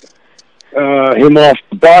him off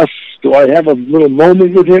the bus, do I have a little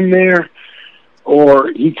moment with him there? Or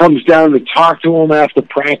he comes down to talk to him after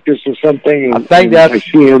practice or something, and I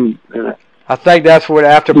see him. I think that's what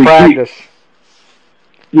after practice.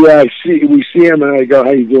 Yeah, we see him, and I go,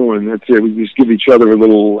 "How you doing?" That's it. We just give each other a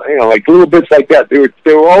little, you know, like little bits like that.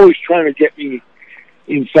 They were always trying to get me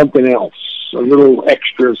in something else, a little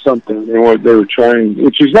extra something. They were trying,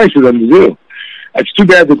 which is nice of them to do. It's too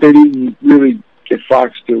bad that they didn't really get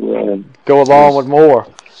Fox to go along with more.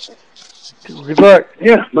 Look,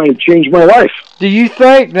 yeah, might have changed my life. Do you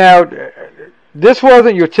think now? This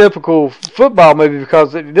wasn't your typical football movie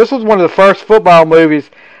because this was one of the first football movies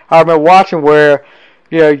I remember watching where,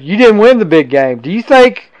 you know, you didn't win the big game. Do you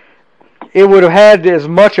think it would have had as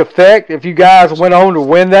much effect if you guys went on to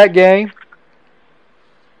win that game?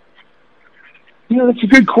 You know, that's a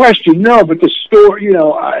good question. No, but the story, you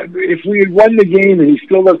know, if we had won the game and he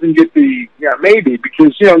still doesn't get maybe,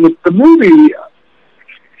 because, you know, the movie,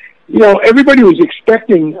 everybody was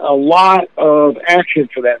expecting a lot of action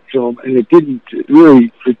for that film, and it didn't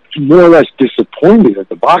really. It's more or less disappointed at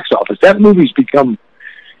the box office. That movie's become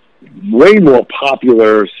way more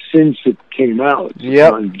popular since it came out.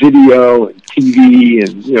 Yep. On video and TV,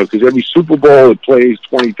 and because every Super Bowl it plays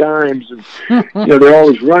 20 times, and they're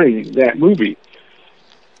always running that movie.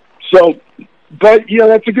 So, but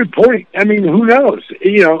that's a good point. I mean, who knows?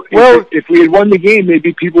 Well, if we had won the game,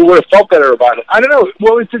 maybe people would have felt better about it. I don't know.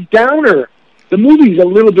 Well, it's a downer. The movie's a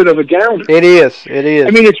little bit of a downer. It is. It is.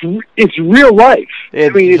 I mean, it's real life.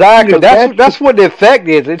 Exactly. That's what the effect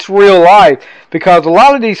is. It's real life, because a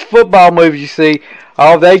lot of these football movies you see,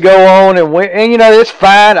 they go on and win, and it's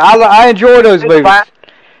fine. I enjoy those movies. Fine.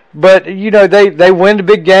 But they win the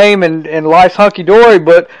big game and life's hunky dory.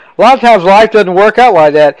 But a lot of times life doesn't work out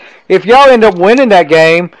like that. If y'all end up winning that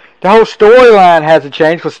game, the whole storyline has to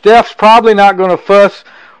change, because Steph's probably not going to fuss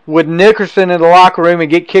with Nickerson in the locker room and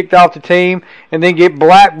get kicked off the team and then get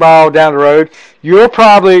blackballed down the road. You're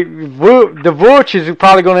probably, the Vooch is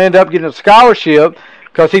probably going to end up getting a scholarship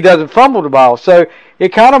because he doesn't fumble the ball. So it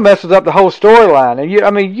kind of messes up the whole storyline. And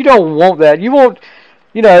you don't want that. You want,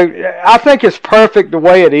 I think it's perfect the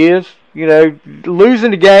way it is. Losing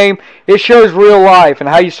the game, it shows real life and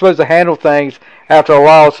how you're supposed to handle things after a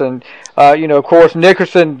loss. And, of course,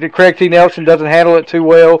 Craig T. Nelson doesn't handle it too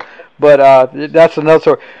well. But that's another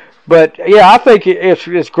story. But yeah, I think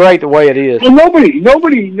it's great the way it is. Well, nobody,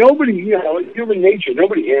 human nature,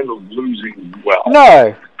 nobody handles losing well.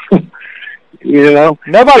 No.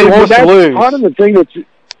 Nobody wants to lose. Part of the thing I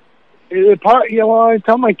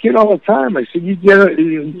tell my kid all the time. I said,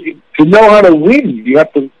 to know how to win, you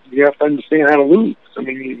have to understand how to lose. I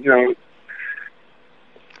mean,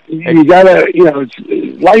 you gotta,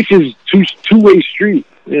 life is two-way street.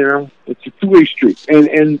 It's a two-way street,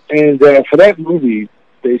 and for that movie,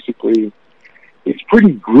 basically, it's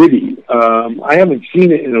pretty gritty. I haven't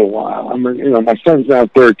seen it in a while. My son's now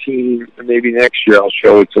 13, and maybe next year I'll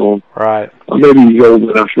show it to him. Right. Or maybe he's old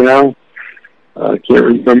enough now. I can't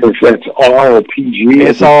remember if that's R or PG.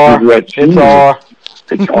 It's R. It's R.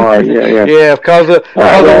 It's R. Yeah. Yeah, because of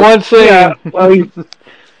one scene. Yeah.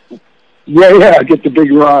 Well, I get the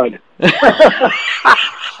big rod.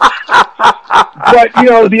 But the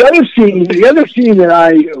other scene that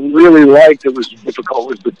I really liked that was difficult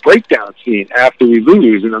was the breakdown scene after we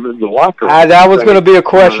lose, and I'm in the locker room. That was going to be a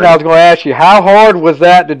question I was going to ask you. How hard was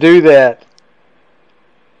that to do that?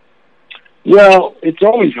 Well, it's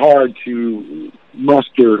always hard to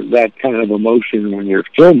muster that kind of emotion when you're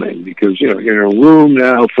filming, because you're in a room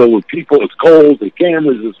now filled with people. It's cold, the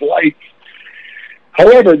cameras, it's lights.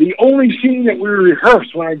 However, the only scene that we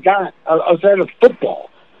rehearsed when I was at a football.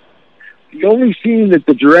 The only scene that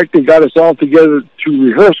the director got us all together to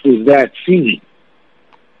rehearse was that scene.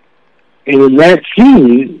 And in that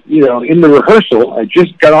scene, in the rehearsal, I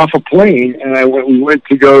just got off a plane and we went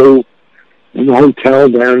to go in the hotel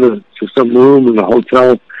down to some room in the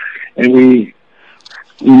hotel, and we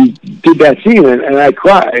did that scene, and I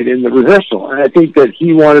cried in the rehearsal. And I think that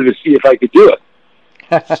he wanted to see if I could do it.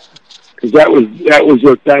 Because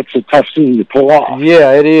that's a tough scene to pull off.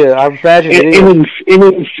 Yeah, it is. I imagine it is.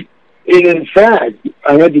 And in fact,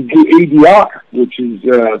 I had to do ADR, which is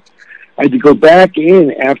I had to go back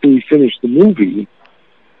in after we finished the movie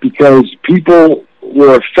because people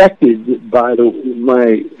were affected by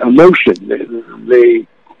my emotion. It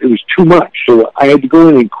was too much, so I had to go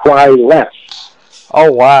in and cry less.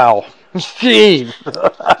 Oh wow, Steve!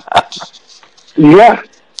 Yeah.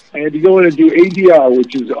 I had to go in and do ADR,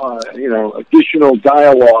 which is, additional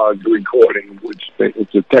dialogue recording, which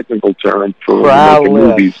it's a technical term for making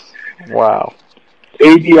movies. Wow.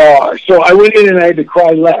 ADR. So I went in and I had to cry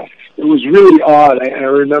less. It was really odd. I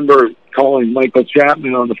remember calling Michael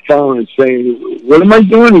Chapman on the phone and saying, "What am I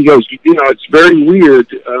doing?" He goes, "It's very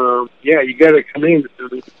weird. You got to come in.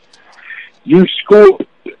 You scored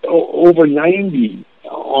over 90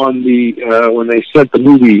 on the when they sent the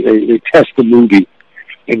movie. They test the movie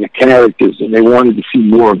and the characters, and they wanted to see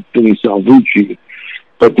more of Vinnie Salvucci.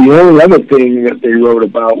 But the only other thing that they wrote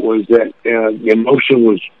about was that the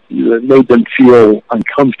emotion that made them feel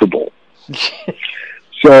uncomfortable.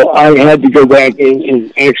 So I had to go back in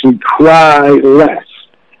and actually cry less.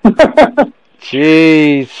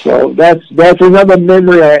 Jeez. So that's another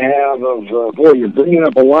memory I have of boy. You're bringing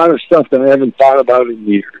up a lot of stuff that I haven't thought about in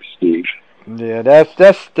years, Steve. Yeah,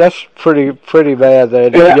 that's pretty bad.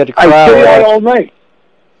 That you had to cry. I stayed out all night.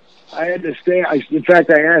 I had to stay. In fact,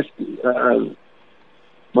 I asked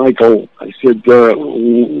Michael. I said,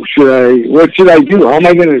 "What should I do? How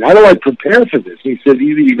do I prepare for this?" He said,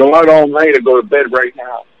 "Either you go out all night or go to bed right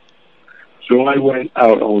now." So I went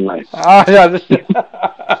out all night. Oh, yeah.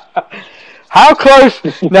 How close?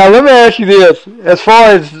 Now let me ask you this: as far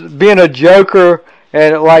as being a Joker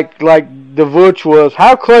and like the Vooch was,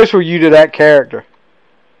 how close were you to that character?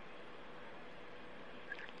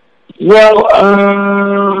 Well,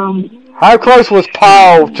 how close was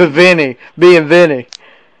Paul to Vinny being Vinny?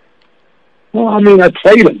 Well, I mean, I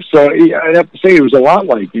played him, so I'd have to say he was a lot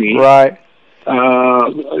like me. Right.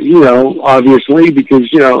 Obviously,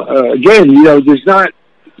 because, again,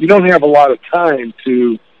 you don't have a lot of time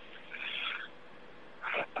to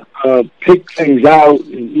pick things out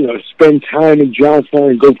and, spend time in Johnstown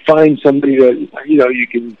and go find somebody that, you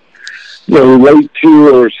can, relate to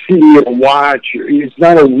or see or watch. It's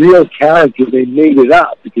not a real character. They made it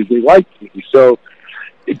up because they liked me. So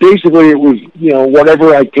basically it was,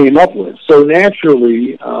 whatever I came up with. So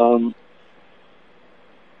naturally, I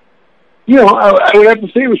would have to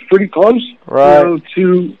say it was pretty close, right,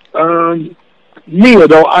 to me.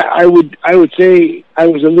 Although I would say I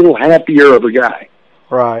was a little happier of a guy.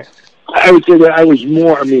 Right. I would say that I was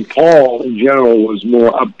more. I mean, Paul in general was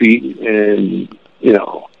more upbeat and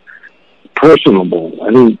personable.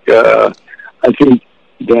 I think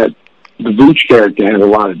that the Vooch character had a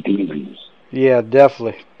lot of demons. Yeah,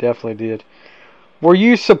 definitely did. Were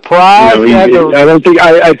you surprised? I don't think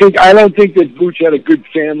that Vooch had a good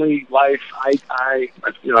family life. I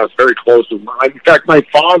was very close with him. In fact, my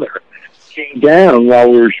father came down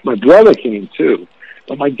while my brother came too,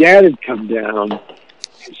 but my dad had come down,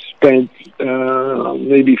 spent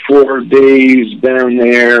maybe 4 days down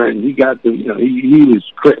there, and he got he was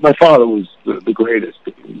great. My father was the greatest,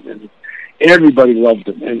 and everybody loved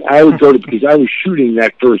him. And I would go to, because I was shooting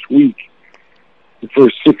that first week. The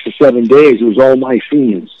first 6 or 7 days, it was all my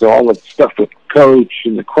scenes. So all the stuff with the coach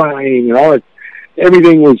and the crying and all that,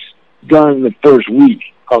 everything was done in the first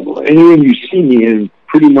week. Anything you see me in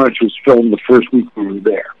pretty much was filmed the first week we were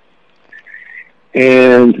there.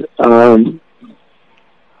 And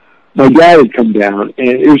my dad had come down, and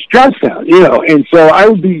it was Johnstown, and so I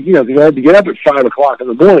would be, because I had to get up at 5 o'clock in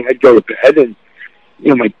the morning. I'd go to bed, and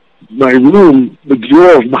my room, the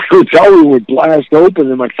door of my hotel room would blast open,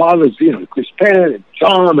 and my father's, Chris Penn and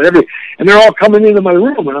Tom and everything, and they're all coming into my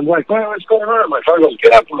room, and I'm like, well, what's going on? My father goes,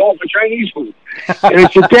 get up, we're going for Chinese food. And I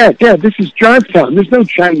said, Dad, this is Johnstown. There's no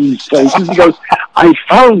Chinese places. He goes, I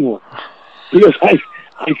found one. He goes, I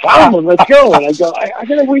found one. Let's go. And I go, I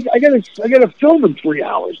gotta film in 3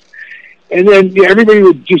 hours. And then everybody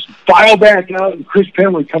would just file back out, and Chris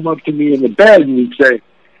Penn would come up to me in the bed, and he'd say,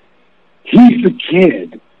 he's the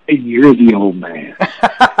kid, and you're the old man.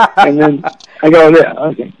 And then I go, yeah,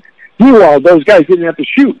 okay. Meanwhile, those guys didn't have to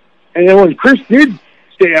shoot. And then when Chris did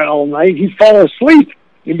stay out all night, he'd fall asleep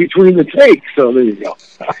in between the takes. So there you go.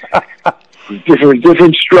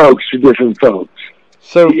 different strokes for different folks.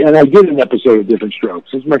 So, and I did an episode of Different Strokes.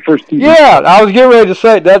 It was my first TV. Yeah, I was getting ready to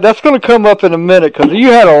say that's going to come up in a minute, because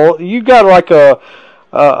you got like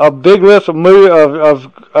a big list of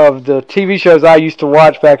of the TV shows I used to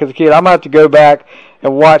watch back as a kid. I'm going to have to go back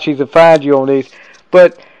and watch these and find you on these.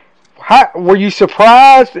 But were you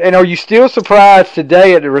surprised, and are you still surprised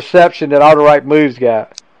today at the reception that All the Right Moves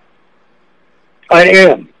got? I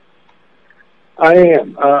am.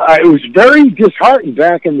 I was very disheartened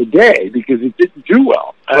back in the day because it didn't do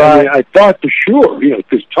well. Right. I mean, I thought for sure,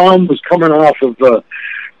 because Tom was coming off of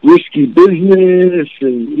Risky Business,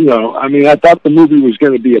 and I thought the movie was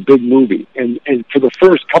going to be a big movie. And for the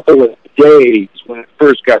first couple of days when it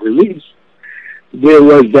first got released, there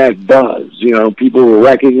was that buzz. People were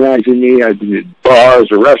recognizing me. I'd be at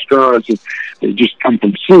bars or restaurants, and they just come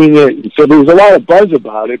from seeing it. And so there was a lot of buzz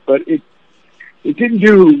about it, but it didn't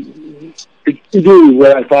do. It didn't do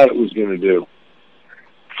what I thought it was going to do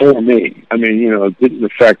for me. I mean, it didn't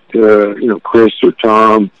affect Chris or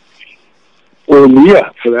Tom or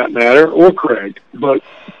Leah, for that matter, or Craig. But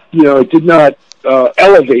it did not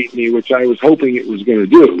elevate me, which I was hoping it was going to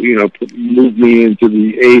do. Move me into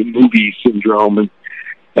the A-movie syndrome, and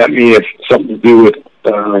that may have something to do with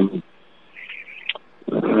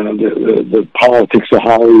the politics of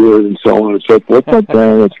Hollywood and so on and so forth. But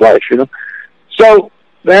that's life, So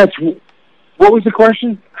that's. What was the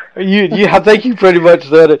question? I think you pretty much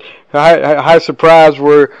said it. How surprised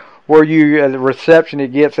were you at the reception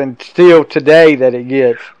it gets, and still today that it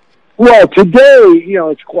gets? Well, today,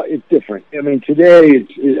 it's different. I mean, today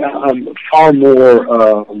I'm far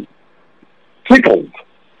more tickled.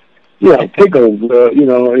 Yeah, tickled.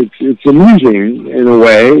 It's amusing in a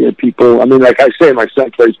way. People, I mean, like I say, my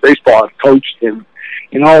son plays baseball. I've coached him,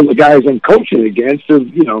 and all the guys I'm coaching against are,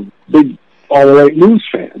 big all the right news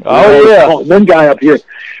fans. Oh, yeah. One guy up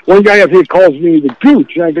here calls me the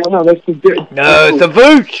Gooch, and I go, no, that's the No, it's the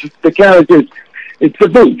Vooch. The character, it's the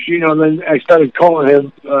Gooch, you know. And then I started calling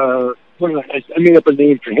him. I made up a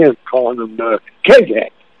name for him, calling him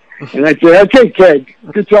Keghead. And I said, okay, Keg,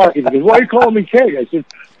 good talking. He goes, why are you calling me Keg? I said,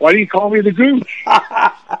 why do you call me the Gooch?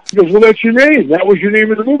 He goes, well, that's your name. That was your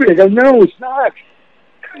name in the movie. I go, no, it's not.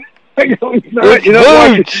 I go, it's not.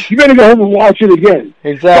 It's Gooch. You better go home and watch it again.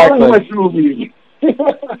 Exactly. Watch the movie.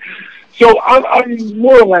 So I'm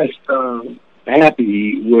more or less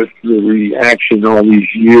happy with the reaction all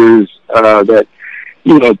these years that,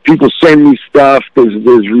 you know, people send me stuff. There's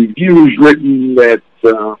reviews written that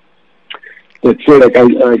say, like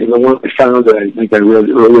the one I found that I think I read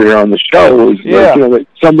earlier on the show was like, you know, that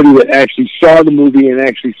somebody that actually saw the movie and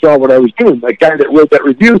actually saw what I was doing. That guy that wrote that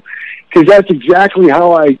review, because that's exactly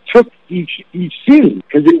how I took each scene,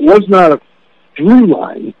 because it was not a through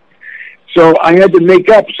line. So I had to make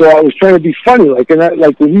up. So I was trying to be funny, like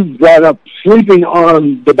when you brought up sleeping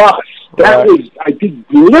on the bus. That was I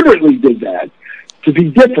deliberately did that to be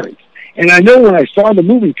different. And I know when I saw the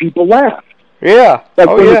movie, people laughed. Yeah. Like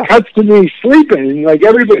when it cuts to me sleeping, and like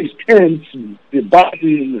everybody's tense and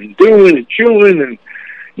buttoning and doing and chewing and,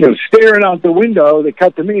 you know, staring out the window. They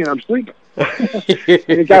cut to me and I'm sleeping. And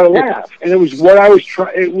it got a laugh, and it was what I was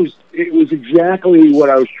trying. It was exactly what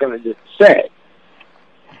I was trying to say.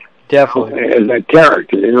 Definitely, as that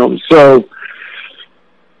character, you know. So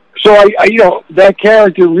I you know, that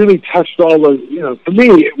character really touched all the, you know. For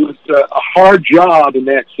me, it was a hard job in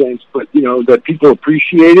that sense, but you know that people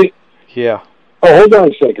appreciate it. Yeah. Oh, hold on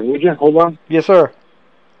a second, would you? Hold on. Yes, sir.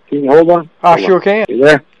 Can you hold on? I sure can. You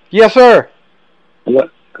there? Yes, sir.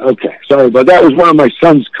 Okay, sorry, but that was one of my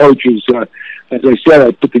son's coaches. As I said,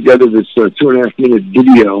 I put together this 2.5-minute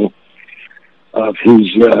video of his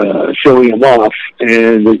showing him off,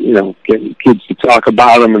 and you know, getting kids to talk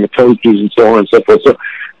about him and the coaches and so on and so forth. So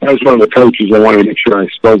that was one of the coaches. I wanted to make sure I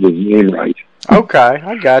spelled his name right. Okay,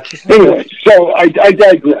 I got you. Anyway, so I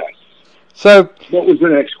digress. So what was the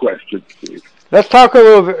next question, Steve? Let's talk a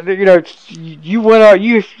little bit. You know, you went out.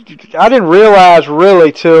 I didn't realize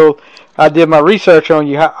really till I did my research on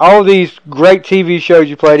you how all these great TV shows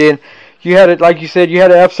you played in. You had it, like you said, you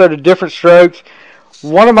had an episode of Different Strokes.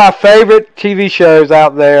 One of my favorite TV shows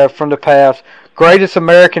out there from the past, Greatest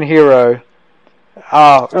American Hero.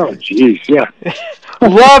 Oh, jeez, yeah.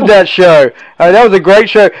 Loved that show. That was a great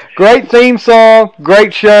show. Great theme song,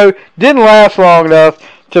 great show. Didn't last long enough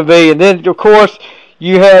to be. And then, of course,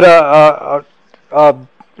 you had a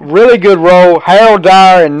really good role, Harold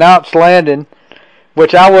Dyer in Knots Landing,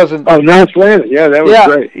 which I wasn't. Oh, Knots Landing, yeah, that was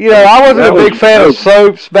great. You know, I wasn't a big fan of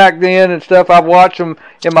soaps back then and stuff. I've watched them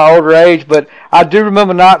in my older age, but I do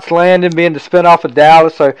remember Knots Landing being the spinoff of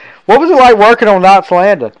Dallas. So, what was it like working on Knots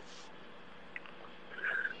Landing?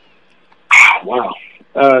 Wow,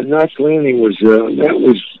 Knots Landing was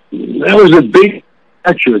that was a big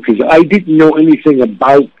picture because I didn't know anything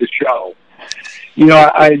about the show. You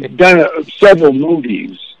know, I'd done several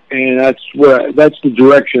movies, and that's the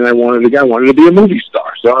direction I wanted to go. I wanted to be a movie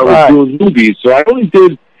star, so I was doing movies. So I only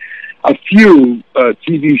did a few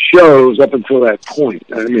TV shows up until that point.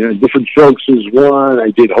 I mean, Different Strokes was one.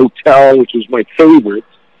 I did Hotel, which was my favorite.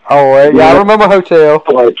 Oh, yeah, I remember Hotel.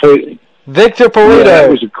 I played Victor Polito. Yeah, that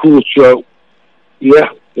was a cool show. Yeah,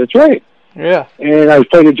 that's right. Yeah. And I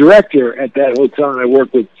played a director at that hotel, and I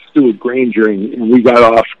worked with Stuart Granger, and we got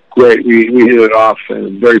off great. We hit it off,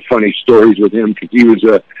 and very funny stories with him because he was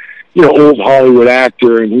a old Hollywood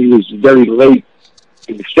actor, and he was very late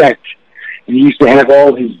in the set. And he used to have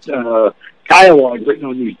all his dialogue written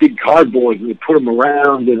on these big cardboards, and they put them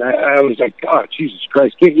around. And I was like, oh, Jesus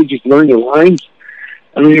Christ, can't you just learn your lines?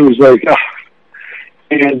 I mean, it was like,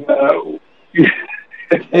 and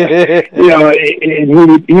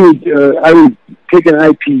and he would I would take an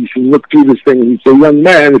eyepiece and look through this thing, and he'd say, young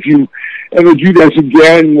man, if you ever do this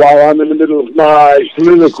again while I'm in the middle of my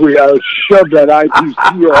soliloquy, I'll shove that eyepiece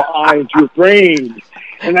through your eye into your brain.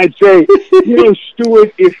 And I'd say,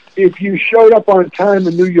 Stuart, if you showed up on time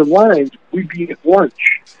and knew your lines, we'd be at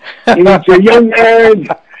lunch. And he'd say, young man,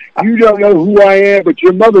 you don't know who I am, but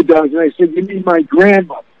your mother does. And I said, you mean my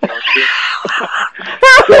grandmother?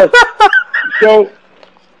 So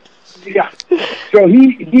yeah. So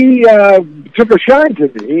he took a shine to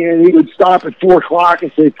me, and he would stop at 4:00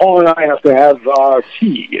 and say, Paul and I have to have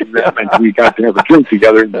tea. And that meant we got to have a drink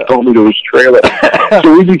together, and told me to his trailer.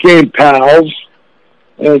 So we became pals.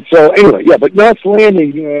 And so, anyway, yeah, but Knots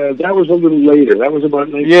Landing, that was a little later. That was about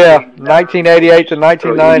 1988 to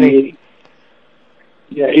 1990.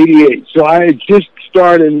 Yeah, 88. So I had just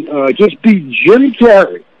started, just beat Jim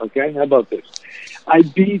Carrey. Okay, how about this? I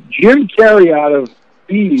beat Jim Carrey out of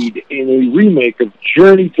Speed in a remake of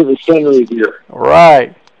Journey to the Center of the Earth.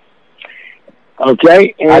 Right.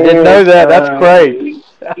 Okay? And, I didn't know that. That's great.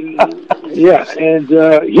 Yeah, and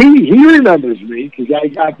he remembers me because I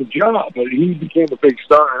got the job, but he became a big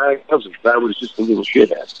star, and I was just a little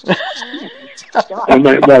shithead. And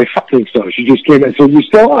my wife thinks so. She just came in and said, "You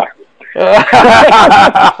still are."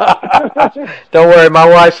 Don't worry, my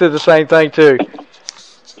wife said the same thing too.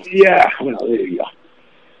 Yeah, well, there you go.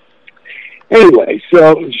 Anyway,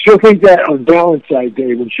 so she'll think that on Valentine's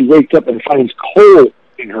Day when she wakes up and finds coal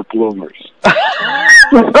in her bloomers.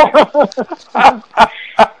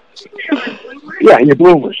 Yeah, in your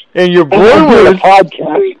bloomers. In your bloomers?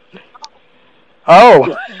 Podcast.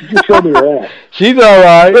 Oh. Just show me her ass. She's all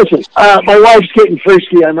right. Listen, my wife's getting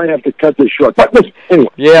frisky. I might have to cut this short. But listen, anyway.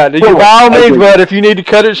 Yeah, by all means, but if you need to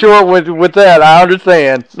cut it short with that, I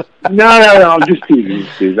understand. No, I'm just teasing,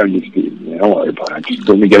 Steve. I'm just teasing. Yeah, don't worry about it. Just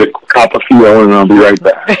let me get a cup of fuel and I'll be right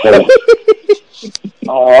back.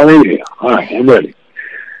 Oh, there you go. All right, I'm ready.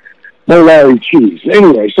 No Larry Cheese.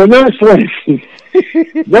 Anyway, so Knots Landing.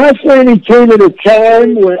 Knots Landing came at a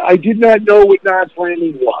time where I did not know what Knots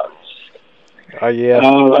Landing was. Oh, yeah.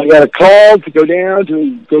 I got a call to go down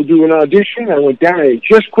to go do an audition. I went down. I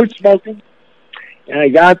just quit smoking. And I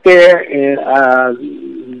got there, and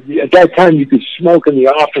at that time you could smoke in the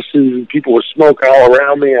offices, and people were smoking all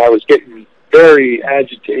around me. I was getting very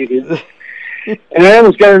agitated. And I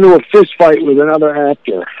almost got into a fist fight with another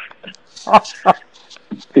actor.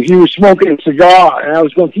 Because he was smoking a cigar, and I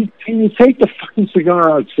was going, can you take the fucking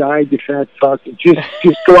cigar outside, you fat fuck? Just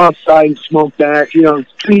go outside and smoke that,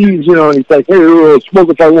 please, and he's like, hey, smoke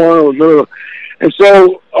if I want. And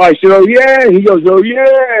so I said, oh, yeah. He goes, oh,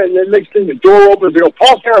 yeah. And then next thing, the door opens, they go,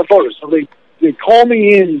 Paul Carafotes. So they call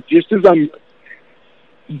me in just as I'm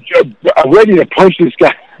ready to punch this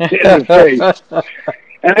guy in the face.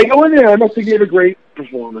 And I go in there, I must have gave a great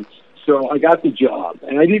performance. So I got the job,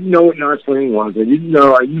 and I didn't know what Knots Landing was. I didn't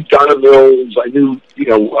know. I knew Donna Mills. I knew,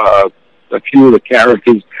 a few of the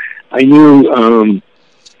characters. I knew,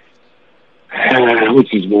 what's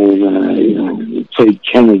his name? Played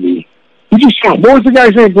Kennedy. He just saw. What was the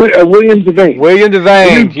guy's name? William Devane. William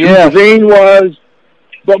Devane. Yeah. Devane was.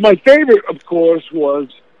 But my favorite, of course, was.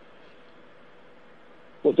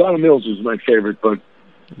 Well, Donna Mills was my favorite, but.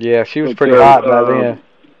 Yeah, she was pretty hot by then.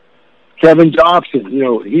 Kevin Dobson, he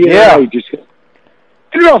and I just hit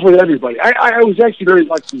it off with everybody. I was actually very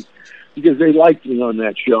lucky because they liked me on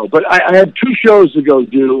that show. But I had 2 shows to go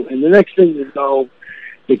do, and the next thing you know,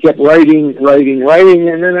 they kept writing, and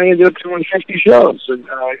then I ended up doing 50 shows. And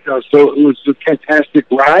so it was a fantastic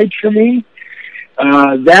ride for me.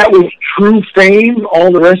 That was true fame.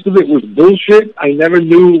 All the rest of it was bullshit. I never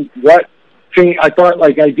knew what fame. I thought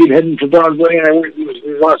like I did Heading for Broadway, and I went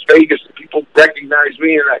to Las Vegas, and people recognized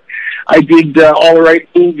me, and I did All the Right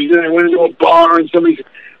Movies, and I went into a bar, and somebody said,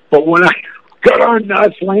 but when I got on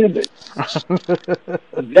Knots Landing,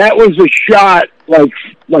 that was a shot like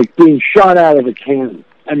being shot out of a cannon.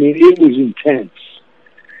 I mean, it was intense.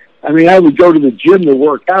 I mean, I would go to the gym to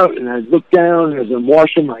work out, and I'd look down as I'm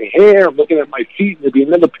washing my hair, I'm looking at my feet, and there'd be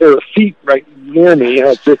another pair of feet right near me.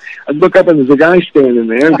 I'd look up, and there's a guy standing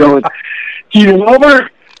there going, do you love her?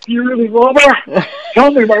 Do you really love her?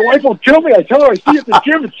 Tell me, my wife will kill me. I tell her I see you at the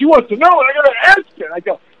gym, and she wants to know, and I got to ask her. And I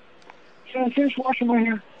go, can I finish washing my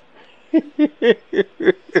hair?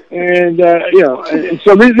 And, and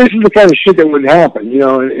so this is the kind of shit that would happen.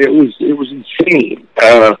 It was insane.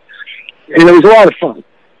 And it was a lot of fun.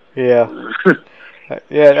 Yeah.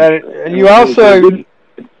 Yeah, and you also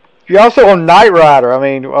on Knight Rider. I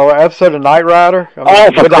mean, episode of Knight Rider with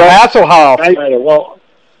the Hasselhoff. Knight Rider. Well,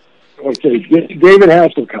 okay, David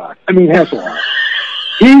Hasselhoff.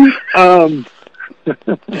 He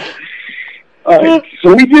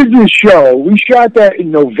so we did this show. We shot that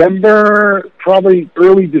in November, probably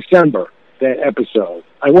early December. That episode.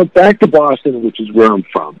 I went back to Boston, which is where I'm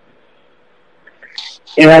from.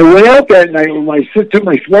 And I went out that night with one of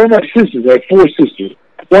my sisters. I have 4 sisters.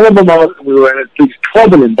 One of them we were at this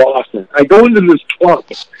club in Boston. I go into this club,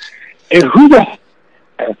 and who the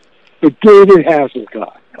hell but David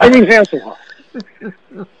Hasselhoff?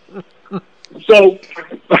 So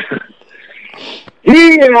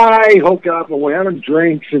he and I hook up, and we're having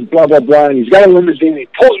drinks and blah blah blah. And he's got a limousine. And he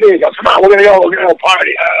pulls me and goes, "Come on, we're gonna go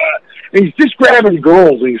party." And he's just grabbing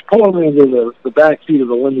girls, and he's pulling me into the back seat of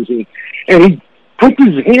the limousine, and he puts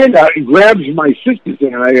his hand out and grabs my sisters,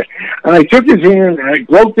 and I took his hand and I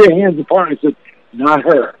broke their hands apart and I said, "Not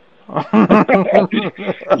her."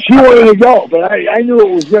 She wanted to go, but I knew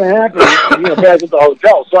it was going to happen. Back at the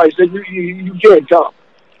hotel, so I said, "You can't come."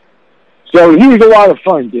 So he was a lot of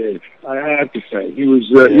fun, Dave. I have to say, he was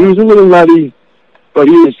a little nutty, but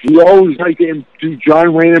he always liked to do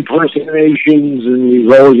John Wayne impersonations, and he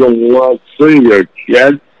was always a well, see you,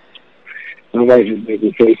 kid. My wife is making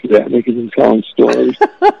a face of that, making him telling stories.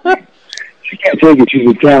 She can't take it. She's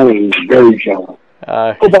Italian. She's very jealous.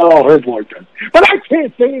 About all her boyfriends. But I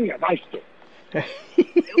can't say any of my stuff.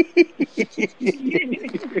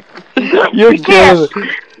 You're killing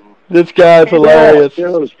it. This guy's hilarious.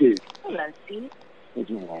 Hello, Steve. Hello, Steve. That's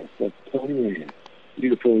my wife. That's Tony.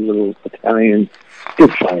 Beautiful little Italian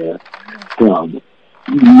spitfire from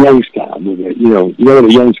Youngstown. You know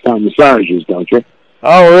the Youngstown massages, don't you?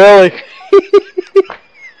 Oh, really?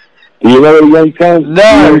 Do you know the Youngstown?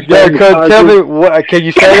 No, tell me, what, can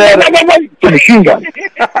you say that? The machine gun.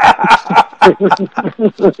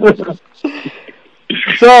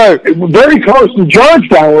 So, very close to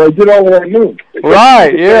Georgetown, where I did all that moves.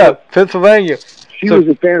 Right, yeah, Pennsylvania. She was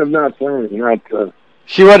a fan of not playing, not.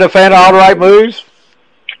 She wasn't a fan of All the Right Moves?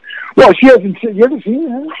 Well, she hasn't. You ever seen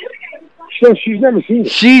her? She's never seen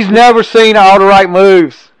it. She's never seen All the Right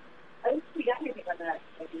Moves.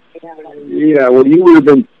 Yeah, well, you would have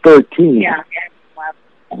been 13. Yeah,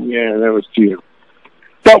 that was cute.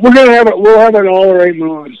 But we're gonna have it. We'll have an All the Right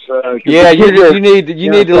Moves. Yeah, you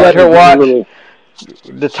need to let her watch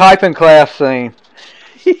the typing class scene.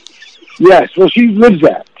 Yes, well, she lives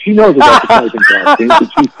that. She knows about the typing class scene.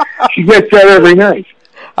 She gets that every night.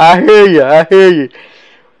 I hear you.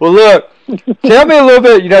 Well, look, tell me a little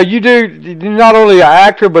bit. You're not only an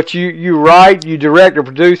actor, but you write, you direct, or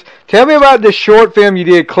produce. Tell me about this short film you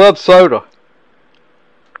did, Club Soda.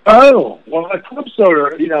 Oh, well, at Club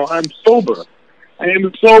Soda, I'm sober. I am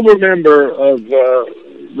a sober member of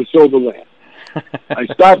the Sober Land. I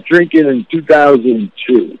stopped drinking in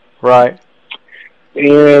 2002. Right.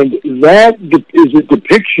 And that is a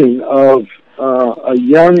depiction of a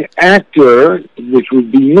young actor, which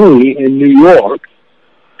would be me, in New York.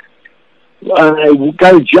 I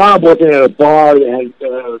got a job working at a bar that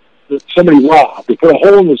had somebody robbed. They put a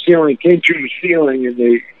hole in the ceiling, came through the ceiling, and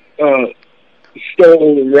they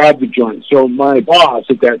stole and robbed the joint. So my boss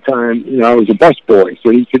at that time, I was a busboy, so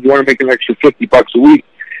he said, "You want to make an extra $50 a week?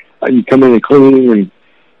 You come in and clean and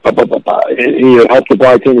you help the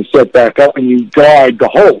bartender set back up, and you guard the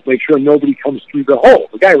hole, make sure nobody comes through the hole."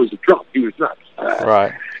 The guy was a drunk; he was nuts.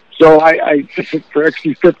 Right. So I for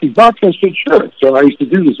extra $50, I said sure. So I used to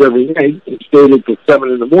do this every night and stayed until 7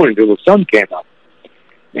 in the morning till the sun came up.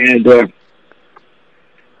 And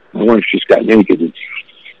my wife just got naked.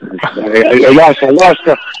 I lost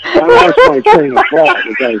my train of thought.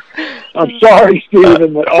 I'm sorry,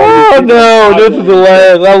 Stephen. But oh no, this is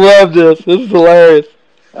hilarious. I love this. This is hilarious.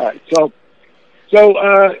 All right, so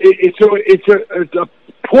it's a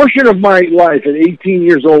portion of my life at 18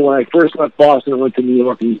 years old when I first left Boston and went to New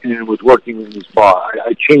York and was working in this bar.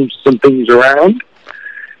 I changed some things around,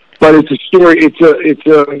 but it's a story. It's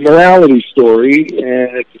a morality story,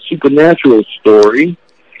 and it's a supernatural story.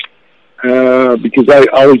 Because I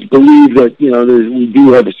always believe that, we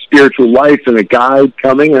do have a spiritual life and a guide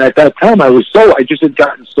coming. And at that time, I just had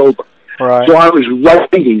gotten sober. Right. So I was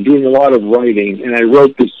doing a lot of writing. And I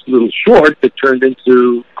wrote this little short that turned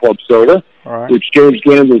into Club Soda, right, which James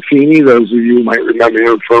Gandolfini, those of you might remember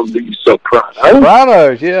him from The Sopranos.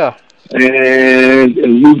 Sopranos, yeah. And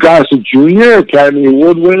Lou Gossett Jr., Academy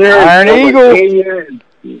Award winner. Iron Eagle.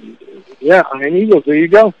 Yeah, Iron Eagle. There you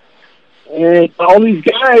go. And all these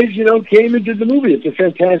guys, came and did the movie. It's a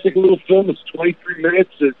fantastic little film. It's 23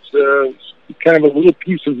 minutes. It's kind of a little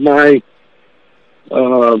piece of my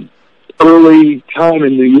early time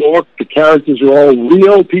in New York. The characters are all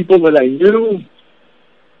real people that I knew.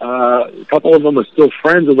 A couple of them are still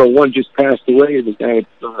friends, although one just passed away. The guy,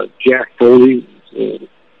 Jack Foley,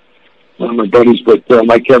 one of my buddies, but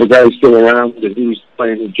Mike Cavagari is still around, and he was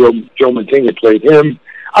playing. Joe Mantegna played him.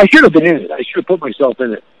 I should have been in it. I should have put myself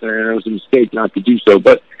in it, and it was a mistake not to do so.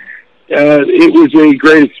 But it was a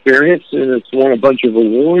great experience, and it's won a bunch of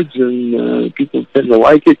awards, and people tend to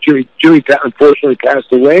like it. Jimmy unfortunately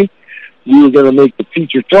passed away. We were going to make the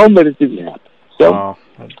feature film, but it didn't happen. So,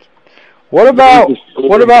 what about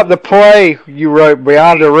the play you wrote,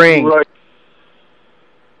 Beyond the Ring? Right.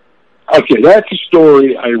 Okay, that's a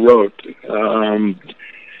story I wrote.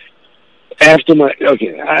 In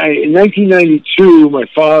 1992, my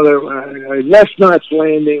father, I left Knots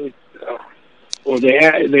Landing, they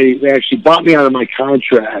actually bought me out of my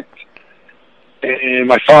contract, and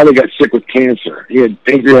my father got sick with cancer. He had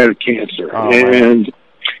pancreatic cancer, and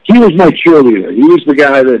he was my cheerleader. He was the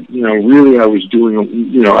guy that, really I was doing,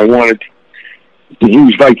 I wanted he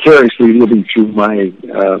was vicariously living through my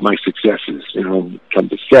my successes. You know, come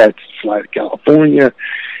to sets, fly to California.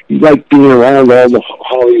 He liked being around all the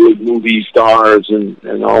Hollywood movie stars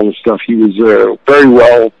and all the stuff. He was very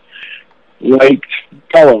well liked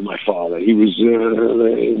fellow, my father. He was,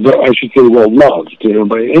 I should say, well loved. You know,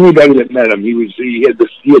 by anybody that met him, he had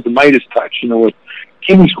the Midas touch. You know, with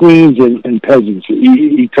kings, queens, and peasants.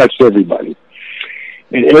 He touched everybody.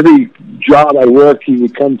 And every job I worked, he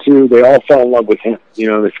would come to. They all fell in love with him. You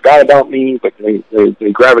know, they forgot about me, but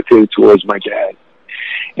they gravitated towards my dad.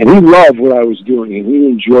 And he loved what I was doing, and he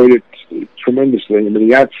enjoyed it tremendously. I mean, he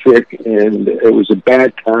got sick, and it was a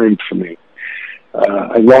bad time for me.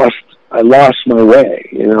 I lost my way,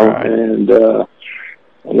 you know, Right. and I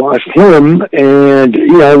lost him, and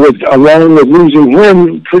you know, along with losing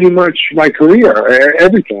him, pretty much my career,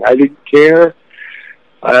 everything. I didn't care.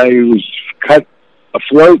 I was cut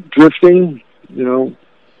afloat, drifting, you know,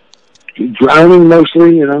 drowning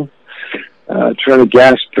mostly, you know. Trying to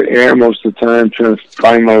gasp for air most of the time, trying to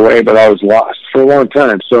find my way, but I was lost for a long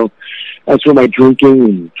time. So that's when my drinking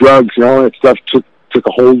and drugs and all that stuff took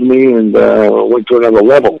a hold of me and went to another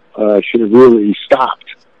level. I should have really stopped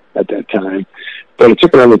at that time. But it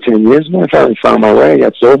took another 10 years, and I finally found my way. I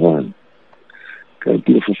got sober and got a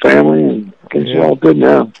beautiful family, and things are all good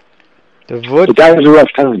now. But that was a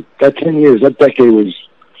rough time. That 10 years, that decade was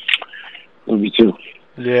me too.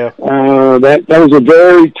 Yeah. That was a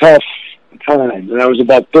very tough time, and I was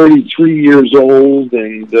about 33 years old,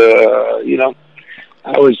 and you know,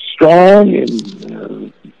 I was strong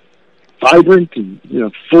and vibrant, and you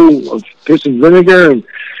know, full of piss and vinegar, and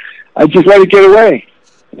I just let it get away.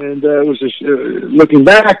 And it was just looking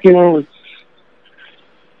back, you know,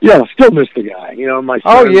 I still miss the guy. You know, my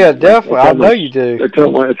son, Oh yeah, definitely. I know you do. I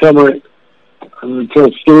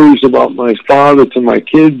tell stories about my father to my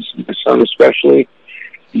kids, my son especially.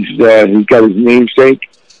 He's got his namesake.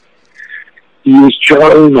 He was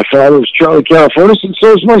Charlie. My father was Charlie Carafotes, and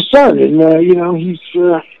so is my son. And you know, he's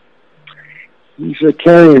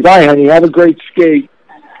carrying. Bye, honey. Have a great skate.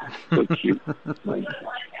 So cute. Ooh,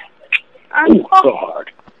 so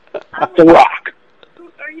hard. The Rock.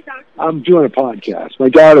 I'm doing a podcast. My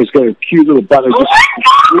daughter's got a cute little butt.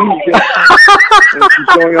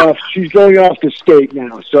 She's going off to skate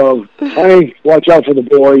now. So, honey, watch out for the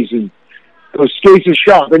boys. And those skates are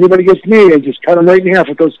sharp. Anybody gets me, they just cut them right in half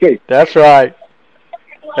with those skates. That's right.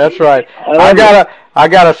 That's right. I got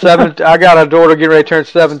a daughter getting ready to turn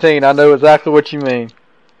 17. I know exactly what you mean.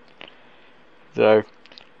 So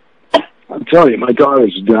I'm telling you, my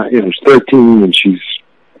daughter's 13, and she's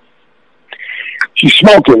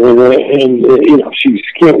smoking, and you know, she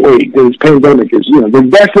can't wait. This pandemic is, you know, the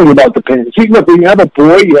best thing about the pandemic. See, look, when you have a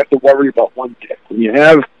boy, you have to worry about one dick. When you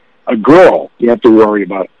have a girl, you have to worry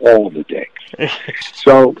about all the dicks.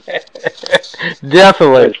 So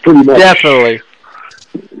definitely, that's pretty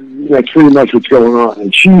much what's going on.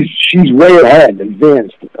 And she's way ahead,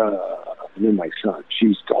 advanced than my son.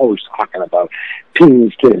 She's always talking about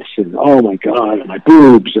penis tits and oh my god, and my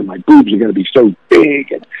boobs are going to be so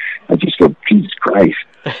big. And I just go, Jesus Christ.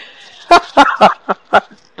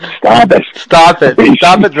 Stop it. Stop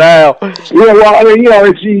it now. Yeah, well, I mean, you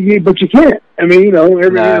know, but you can't. I mean, you know, you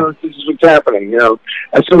know, this is what's happening, you know.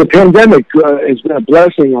 And so the pandemic has been a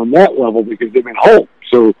blessing on that level because they've been home.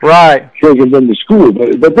 So right, kids have been to school.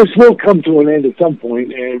 But this will come to an end at some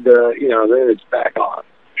point, and, you know, then it's back on.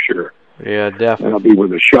 Sure. Yeah, definitely. And I'll be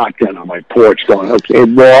with a shotgun on my porch going, okay,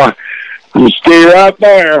 boy, you stay right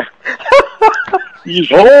there. You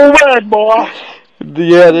hold that, boy.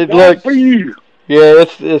 Yeah, look for you. Yeah,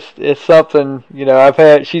 it's something, you know.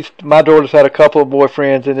 My daughter's had a couple of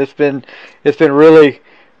boyfriends, and it's been really,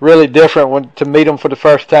 really different to meet them for the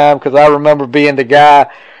first time. Because I remember being the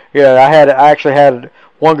guy. Yeah, I actually had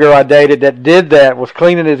one girl I dated that did that, was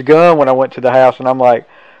cleaning his gun when I went to the house, and I'm like,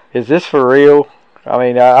 is this for real? I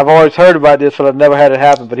mean, I've always heard about this, but I've never had it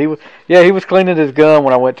happen. But he was cleaning his gun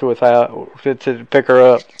when I went to his house to pick her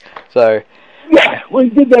up. So. Yeah, well,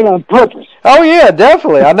 he did that on purpose. Oh yeah,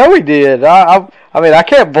 definitely. I know he did. I mean, I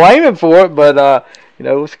can't blame him for it, but you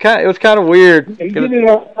know, it was kind of weird. He did it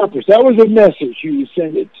on purpose. That was a message you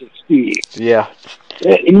sent it to Steve. Yeah.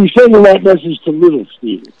 And you sending that message to little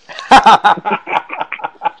Steve.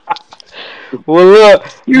 Well, look.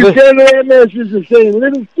 You sending that message and saying,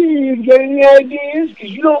 little Steve, got any ideas?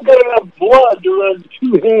 Because you don't got enough blood to run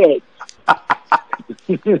two heads.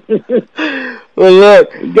 Well,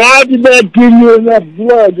 look. God did not give you enough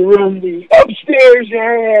blood to run the upstairs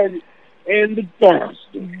head and the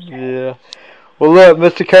downstairs. Yeah. Well, look,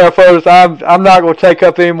 Mr. Carafotes, I'm not going to take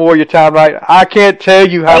up any more of your time. Right? I can't tell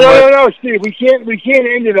you how much. No, Steve. We can't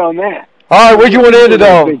end it on that. All right, what do you want to end it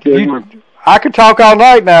on? I could talk all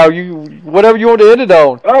night now. Whatever you want to end it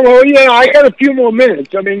on. Oh, well, yeah, I got a few more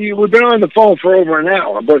minutes. I mean, we've been on the phone for over an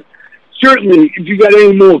hour, but certainly, if you got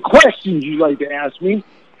any more questions you'd like to ask me,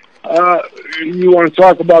 you want to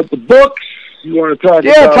talk about the books, you want to talk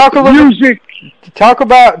about the music. Talk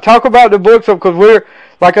about the books because we're,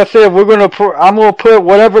 like I said, I'm gonna put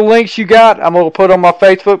whatever links you got. I'm gonna put on my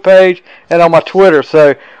Facebook page and on my Twitter.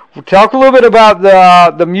 So we'll talk a little bit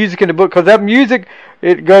about the music in the book because that music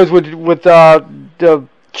it goes with the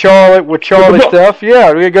Charlie stuff.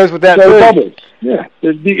 Yeah, it goes with that too. Bubbles. Yeah,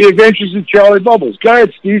 the Adventures of Charlie Bubbles. Go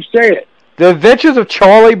ahead, Steve, say it. The Adventures of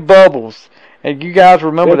Charlie Bubbles. And you guys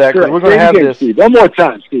remember that because we're going to have this. Steve. One more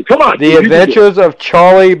time, Steve. Come on. The Adventures of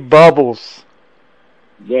Charlie Bubbles.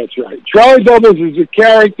 That's right. Charlie Bubbles is a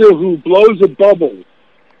character who blows a bubble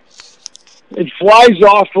and flies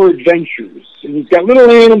off for adventures. And he's got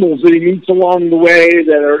little animals that he meets along the way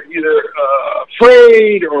that are either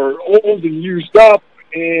afraid or old and used up,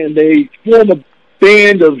 and they form a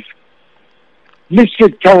band of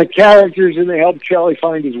misfit kind of characters, and they help Charlie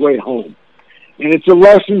find his way home. And it's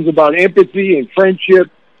lessons about empathy and friendship,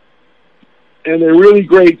 and they're really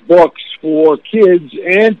great books for kids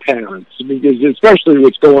and parents, because especially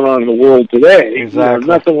what's going on in the world today. Exactly.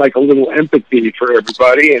 Nothing like a little empathy for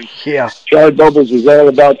everybody. And yeah. Charlie Bubbles is all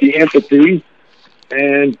about the empathy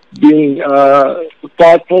and being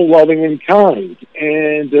thoughtful, loving, and kind.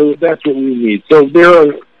 And that's what we need. So there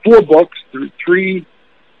are 4 books, 3.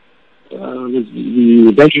 The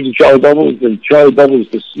Adventures of Charlie Bubbles, and Charlie Bubbles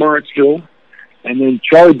the Smartsville, and then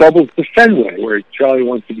Charlie Bubbles the Fenway, where Charlie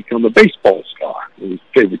wants to become a baseball star. His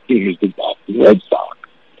favorite team is the Boston Red Sox.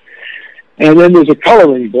 And then there's a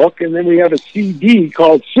coloring book, and then we have a CD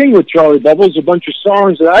called Sing with Charlie Bubbles, a bunch of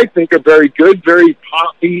songs that I think are very good, very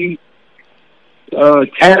poppy,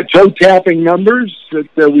 toe-tapping numbers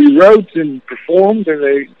that we wrote and performed,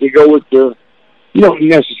 and they go with the... You don't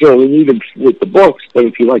necessarily need them with the books, but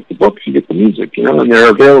if you like the books, you get the music, and they're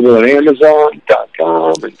available at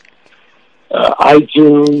Amazon.com and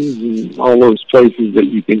iTunes and all those places that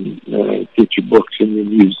you can get your books and your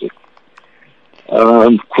music.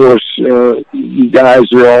 Of course, you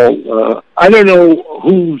guys are all, I don't know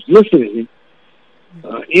who's listening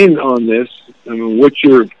in on this. I mean, what's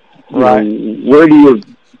your,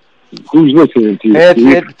 who's listening to you?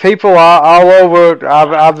 It's people all over.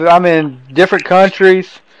 I'm in different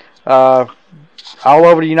countries, all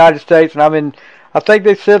over the United States, and I think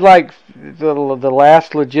they said like the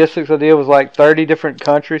last logistics I did was like 30 different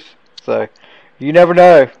countries. So you never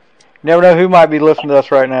know. You never know who might be listening to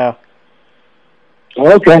us right now.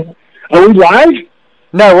 Okay. Are we live?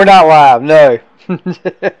 No, we're not live. No.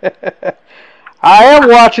 I am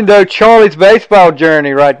watching though Charlie's baseball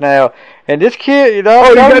journey right now, and this kid, Oh,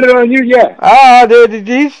 you got it on you, yeah.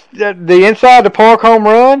 He's the inside the park home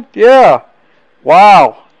run. Yeah.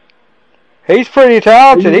 Wow. He's pretty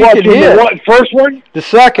talented. He can hit. The first one? The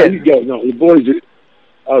second. No, the boys.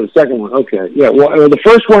 The second one. Okay. Yeah. Well, the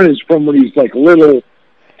first one is from when he's like little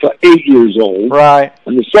to 8 years old. Right.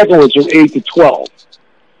 And the second one's from 8 to 12.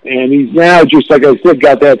 And he's now, just like I said,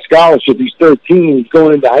 got that scholarship. He's 13. He's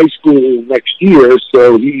going into high school next year.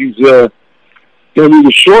 So he's going to be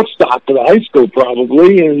the shortstop for the high school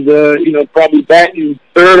probably. And, probably batting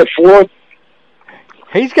 3rd or 4th.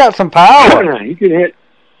 He's got some power. He can hit.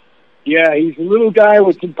 Yeah, he's a little guy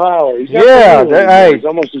with some power. He's he's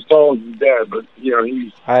almost as tall as his dad, but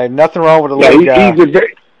he's. Nothing wrong with a little guy.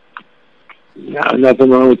 Nothing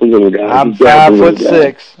wrong with the little guy. I'm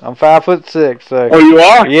 5'6". I'm 5'6". So. Oh, you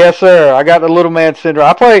are? Yes, sir. I got the little man syndrome.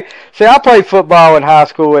 I played football in high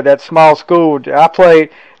school at that small school. They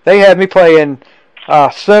had me playing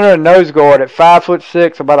center and nose guard at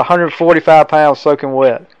 5'6", about 145 pounds, soaking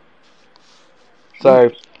wet. So.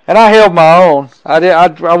 And I held my own. I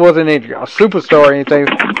wasn't a superstar or anything,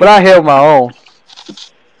 but I held my own.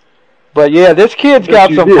 But yeah, this kid's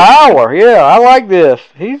got some power. Yeah, I like this.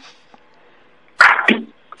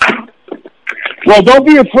 Well, don't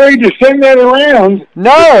be afraid to send that around.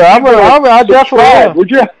 No, I definitely am. Would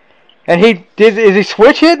you? And is he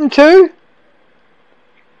switch hitting too?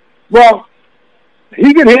 Well,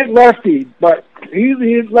 he can hit lefty, but he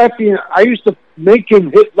hit lefty. I used to make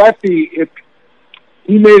him hit lefty if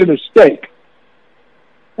he made a mistake.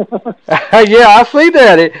 Yeah, I see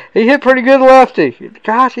that. He hit pretty good lefty.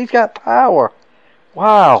 Gosh, he's got power.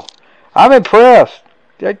 Wow. I'm impressed.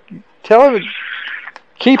 Tell him,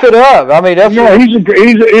 keep it up. I mean, that's... Yeah, he's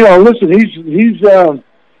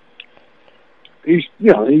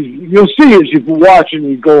you'll see as you watch and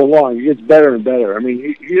you go along, he gets better and better. I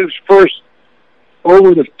mean, his first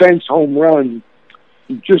over the fence home run,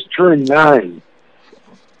 he just turned 9.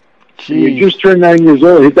 He just turned 9 years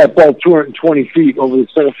old. Hit that ball 220 feet over the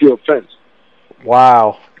center field fence.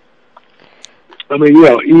 Wow. I mean,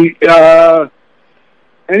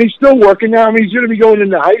 and he's still working now. I mean, he's going to be going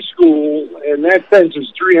into high school, and that fence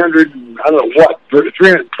is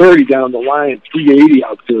 330 down the line, 380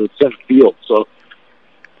 out to center field. So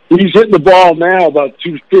he's hitting the ball now about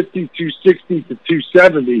 250, 260 to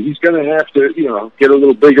 270. He's going to have to, get a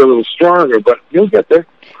little bigger, a little stronger, but he'll get there.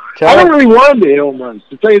 I don't really want him to hit home runs,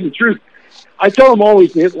 to tell you the truth. I tell him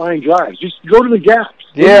always to hit line drives. Just go to the gaps.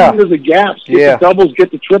 Yeah. Go to the gaps. Get the doubles,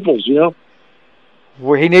 get the triples,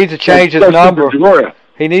 Well, he needs to change his number.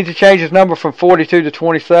 He needs to change his number from 42 to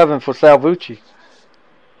 27 for Salvucci.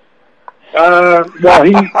 Well,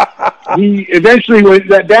 he eventually went.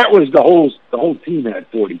 That was the whole team had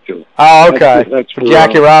 42. Oh, okay. That's for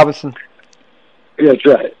Jackie Robinson. Yeah, that's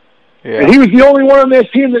right. Yeah. And he was the only one on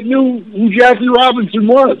that team that knew who Jackie Robinson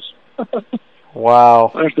was.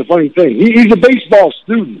 Wow. That's the funny thing. He's a baseball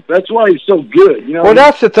student. That's why he's so good. Well,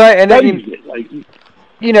 that's the thing. And then,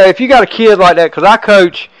 if you got a kid like that, because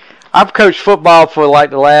I've coached football for like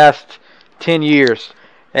the last 10 years.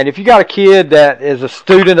 And if you got a kid that is a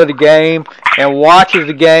student of the game and watches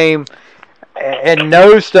the game and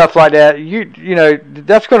knows stuff like that,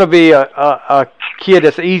 that's going to be a kid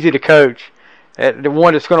that's easy to coach, the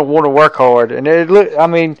one that's going to want to work hard.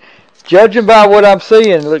 And judging by what I'm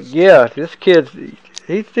seeing, this kid's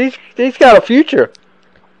he's got a future.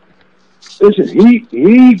 Listen,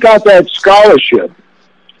 he got that scholarship,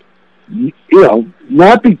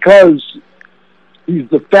 not because he's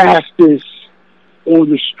the fastest or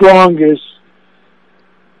the strongest.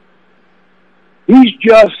 He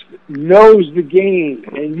just knows the game,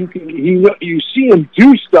 and you see him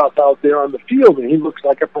do stuff out there on the field, and he looks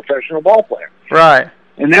like a professional ball player. Right.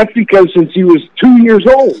 And that's because since he was 2 years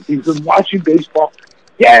old, he's been watching baseball.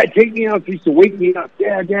 Dad, take me out. He used to wake me up.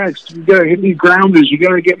 Dad, you gotta hit me grounders. You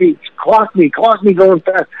gotta get me, clock me going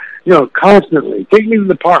fast. Constantly. Take me to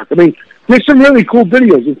the park. I mean, there's some really cool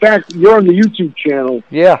videos. In fact, you're on the YouTube channel.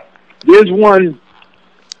 Yeah. There's one.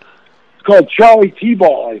 It's called Charlie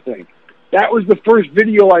T-Ball, I think. That was the first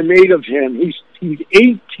video I made of him. He's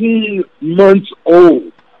 18 months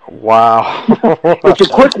old. Wow. It's a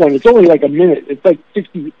quick one. It's only like a minute. It's like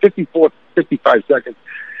 55 seconds.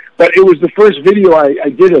 But it was the first video I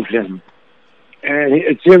did of him. And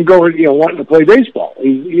it's him going, wanting to play baseball.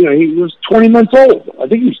 He was 20 months old. I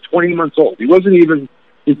think he was 20 months old. He wasn't even...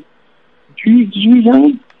 Did you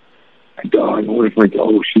know? I don't know if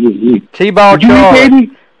she didn't. T-Ball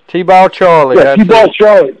Charlie. T-Ball Charlie. Yeah, T-Ball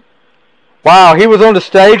Charlie. Wow, he was on the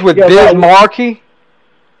stage with Biz Markie?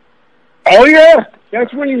 Oh, yeah.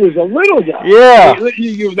 That's when he was a little guy. Yeah.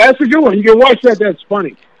 That's a good one. You can watch that. That's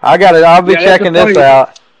funny. I got it. I'll be checking this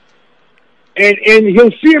out. And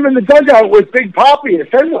he'll see him in the dugout with Big Papi at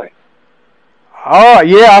Fenway. Oh,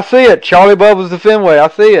 yeah, I see it. Charlie Bubbles at Fenway. I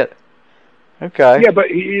see it. Okay. Yeah, but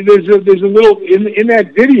there's a little in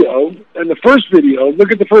that video, in the first video.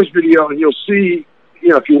 Look at the first video, and you'll see.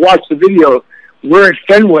 If you watch the video, we're at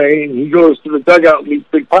Fenway, and he goes to the dugout and meets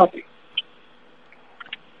Big Papi.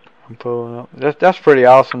 I'm pulling up. That's pretty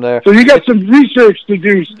awesome there. So you got some research to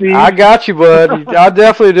do, Steve. I got you, bud. I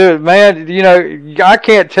definitely do. Man, I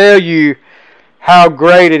can't tell you how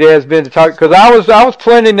great it has been to talk, because I was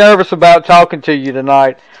plenty nervous about talking to you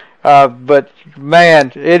tonight. But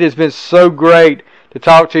man, it has been so great to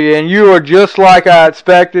talk to you, and you are just like I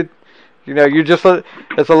expected. You're just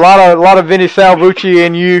there's a lot of Vinny Salvucci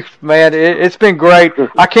in you, man. It's been great.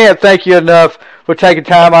 I can't thank you enough for taking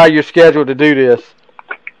time out of your schedule to do this.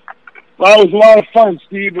 Well, it was a lot of fun,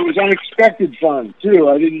 Steve. It was unexpected fun too.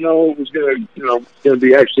 I didn't know it was going to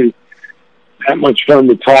be actually that much fun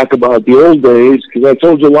to talk about the old days, because I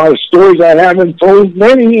told you a lot of stories I haven't told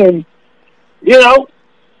many, and I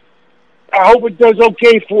hope it does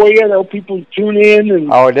okay for you. I know people tune in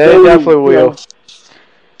and they definitely will.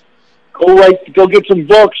 Go get some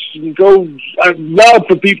books and go. I'd love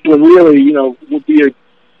for people to really, would be a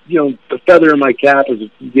feather in my cap is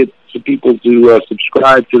if you get some people to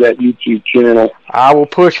subscribe to that YouTube channel. I will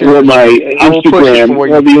push it. Or my Instagram, or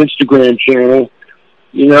the Instagram channel.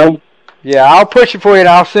 Yeah, I'll push it for you, and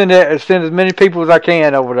I'll send as many people as I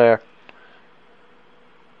can over there.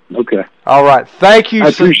 Okay. All right. Thank you. I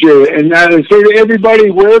appreciate it. And so to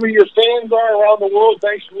everybody, wherever your fans are around the world,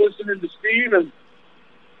 thanks for listening to Steve and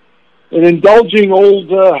indulging old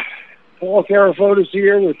Paul Carafotes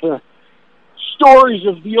here with stories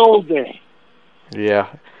of the old day. Yeah.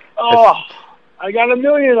 Oh, I got a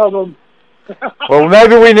million of them. Well,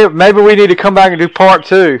 maybe we need to come back and do part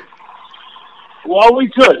 2. Well, we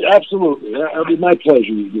could, absolutely. That would be my pleasure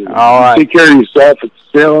to do. All right. Take care of yourself. It's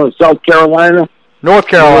still in South Carolina. North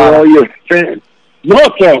Carolina. All your fans.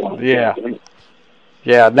 North Carolina. Yeah.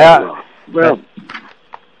 Yeah. Now, well,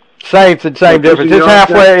 same difference. It's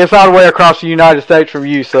halfway. It's all the way across the United States from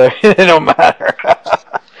you, so it don't matter.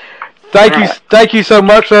 Thank you so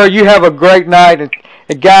much, sir. You have a great night,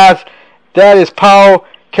 and guys, that is Paul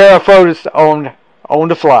Carafotes on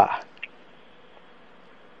the fly.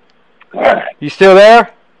 All right. You still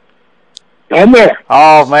there? I'm there.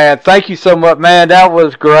 Oh man, thank you so much, man. That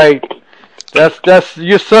was great. That's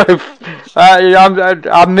you're so.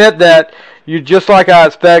 I meant that. You're just like I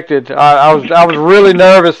expected. I was really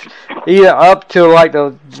nervous, up till like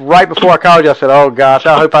right before I called you. I said, "Oh gosh,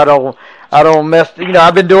 I hope I don't mess." You know,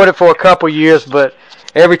 I've been doing it for a couple years, but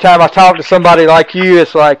every time I talk to somebody like you,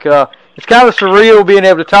 it's like it's kind of surreal being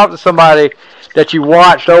able to talk to somebody that you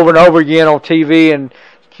watched over and over again on TV. And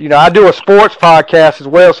you know, I do a sports podcast as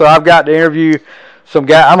well, so I've got to interview some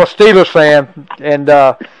guy. I'm a Steelers fan, and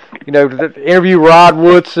you know, interview Rod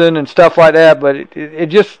Woodson and stuff like that. But it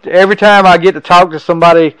just every time I get to talk to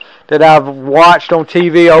somebody that I've watched on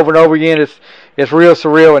TV over and over again, it's real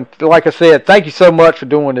surreal. And like I said, thank you so much for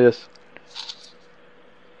doing this.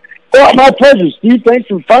 Well, my pleasure, Steve. Thanks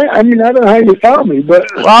for finding. I mean, I don't know how you found me, but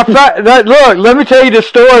look, let me tell you this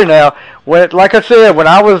story now. Like I said, when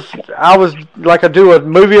I was like I do a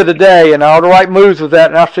movie of the day, and all the right moves with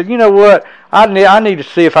that, and I said, you know what, I need to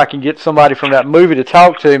see if I can get somebody from that movie to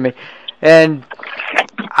talk to me, and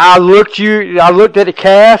I looked at the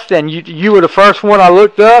cast, and you were the first one I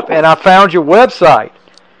looked up, and I found your website,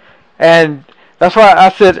 and that's why I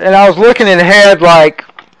said, and I was looking and it had like,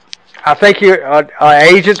 I think your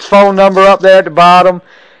agent's phone number up there at the bottom.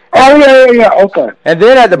 Oh yeah, okay. And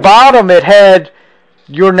then at the bottom it had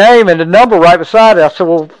your name and the number right beside it. I said,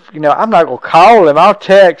 well, you know, I'm not gonna call him. I'll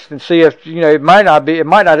text and see if, you know, it might just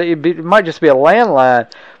be a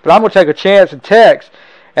landline, but I'm gonna take a chance and text.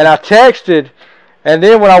 And I texted, and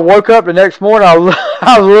then when I woke up the next morning, I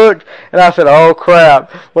looked and I said, oh crap!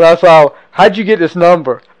 When I saw, how'd you get this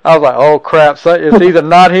number? I was like, oh crap, so it's either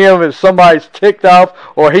not him, it's somebody's ticked off,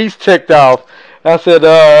 or he's ticked off. I said,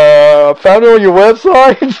 found it on your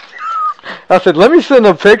website? I said, let me send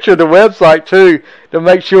a picture of the website too, to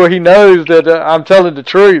make sure he knows that I'm telling the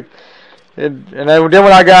truth. And then when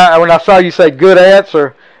I saw you say good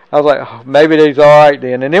answer, I was like, oh, maybe he's all right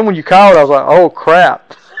then. And then when you called, I was like, oh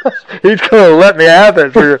crap, he's gonna let me have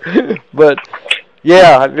it here. But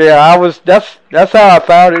yeah, that's how I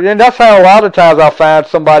found it, and that's how a lot of times I find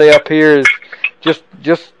somebody up here is just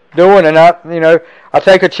doing, and I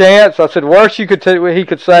take a chance. I said worst he could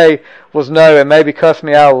say was no, and maybe cuss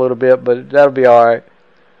me out a little bit, but that'll be all right.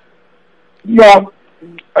 Yeah.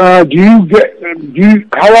 How often do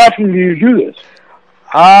you do this?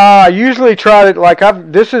 I usually try to I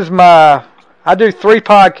do 3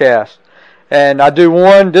 podcasts. And I do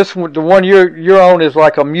one. The one you're on is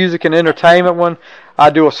like a music and entertainment one. I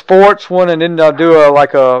do a sports one, and then I do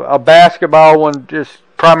a basketball one, just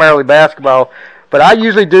primarily basketball. But I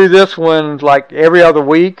usually do this one like every other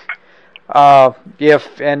week.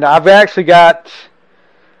 And I've actually got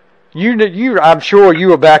you. I'm sure you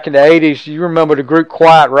were back in the '80s. You remember the group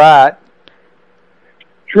Quiet Riot?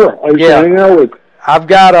 Sure. I used to hang out with. I've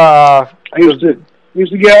got I used to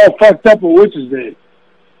get all fucked up with what's his name.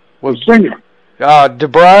 Was singer. Kevin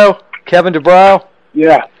DeBrow?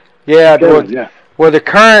 Yeah. Yeah. Kevin, yeah. Well, the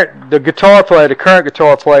current guitar player,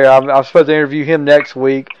 I'm supposed to interview him next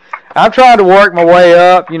week. I'm trying to work my way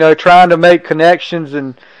up, trying to make connections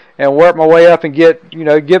and work my way up and get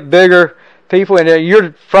bigger people. And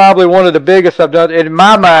you're probably one of the biggest I've done. In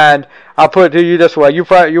my mind, I'll put it to you this way. You're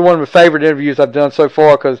one of my favorite interviews I've done so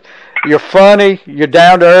far because you're funny, you're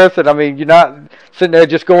down to earth, and you're not sitting there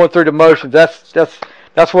just going through the motions.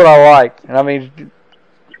 That's what I like. And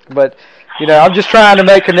but I'm just trying to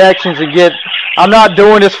make connections and I'm not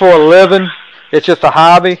doing this for a living. It's just a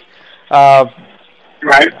hobby.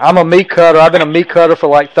 Right. I'm a meat cutter. I've been a meat cutter for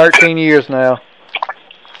like 13 years now.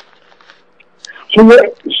 So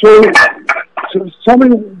tell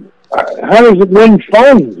me, how does one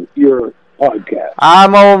find your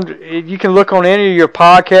podcast? You can look on any of your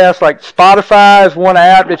podcasts, like Spotify is one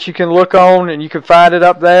app that you can look on and you can find it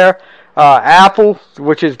up there. Apple,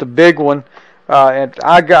 which is the big one, and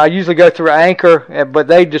I usually go through Anchor, but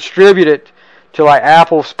they distribute it to like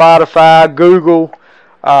Apple, Spotify, Google.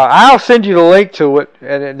 I'll send you the link to it,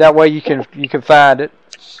 and that way you can find it.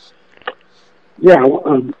 Yeah,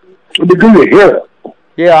 it'd be good to hear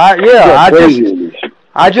it.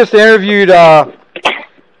 I just interviewed. I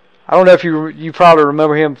don't know if you probably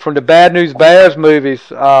remember him from the Bad News Bears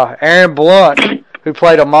movies. Aaron Blunt, who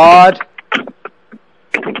played Ahmad.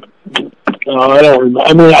 I don't remember.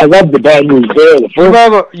 I mean, I love the Bad News Bear.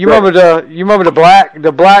 You remember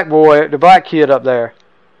the black boy, the black kid up there.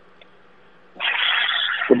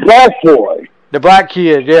 The black boy. The black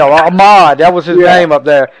kid, yeah, Ahmad, that was his name up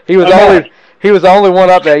there. He was the only one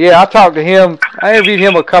up there. Yeah, I talked to him. I interviewed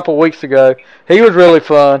him a couple weeks ago. He was really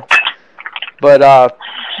fun. But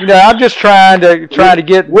I'm just trying to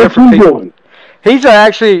get What's different he people. doing? He's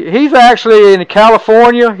actually in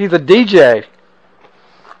California. He's a DJ.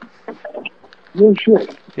 No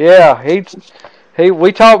shit. Yeah,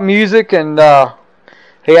 we talked music, and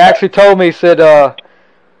he actually told me, he said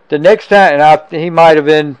the next time, and he might have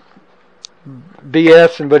been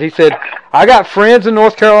BSing, but he said, I got friends in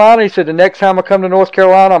North Carolina. He said, the next time I come to North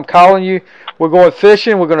Carolina, I'm calling you. We're going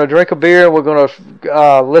fishing. We're going to drink a beer. And we're going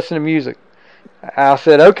to listen to music. I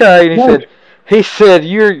said, okay. And he said,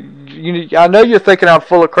 I know you're thinking I'm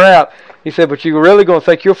full of crap. He said, but you're really going to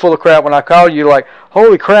think you're full of crap when I call you. Like,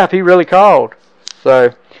 holy crap, he really called.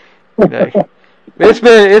 So, it's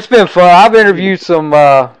been fun. I've interviewed some.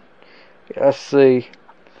 Let's see.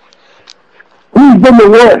 Who's been the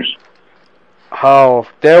worst? Oh,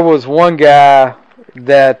 there was one guy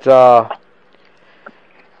that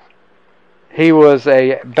he was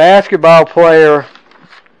a basketball player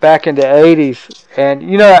back in the 80s. And,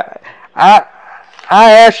 I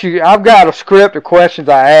asked you, I've got a script of questions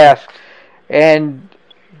I ask. And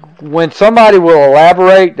when somebody will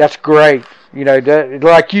elaborate, that's great.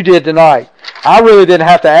 Like you did tonight. I really didn't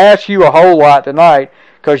have to ask you a whole lot tonight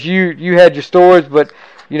because you had your stories, but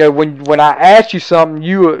when I asked you something,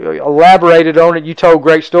 you elaborated on it. You told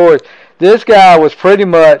great stories. This guy was pretty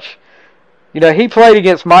much, he played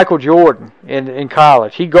against Michael Jordan in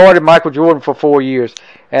college. He guarded Michael Jordan for 4 years.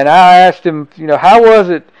 And I asked him, how was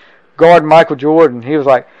it guarding Michael Jordan? He was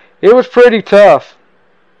like, it was pretty tough.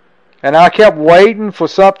 And I kept waiting for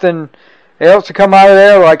something else to come out of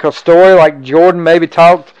there, like a story, like Jordan maybe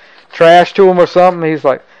talked trash to him or something. He's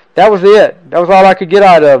like, that was it. That was all I could get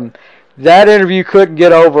out of him. That interview couldn't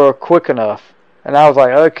get over quick enough. And I was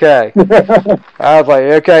like, okay. I was like,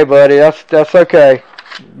 okay, buddy, that's okay.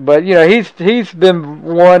 But he's been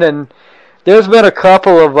one, and there's been a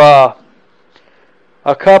couple of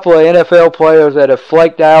NFL players that have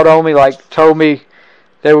flaked out on me, like told me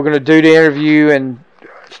they were going to do the interview and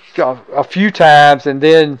a few times, and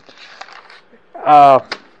then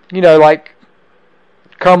like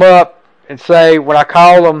come up and say when I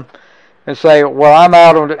call them and say, well, I'm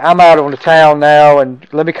out on the town now, and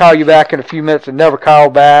let me call you back in a few minutes, and never call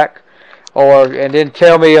back, and then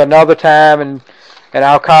tell me another time, and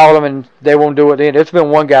I'll call them, and they won't do it then. It's been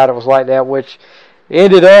one guy that was like that, which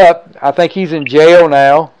ended up, I think he's in jail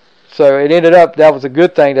now, so it ended up that was a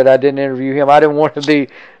good thing that I didn't interview him. I didn't want to be,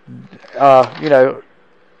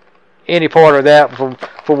 any part of that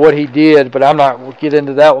for what he did, but I'm not going to get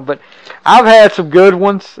into that one. But I've had some good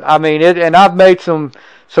ones. I mean, and I've made some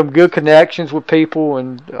good connections with people,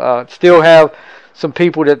 and still have some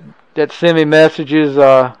people that send me messages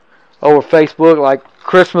over Facebook. Like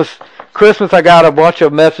Christmas, I got a bunch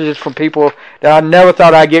of messages from people that I never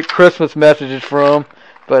thought I'd get Christmas messages from.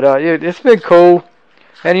 But it's been cool.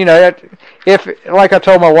 And if, like I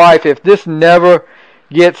told my wife, if this never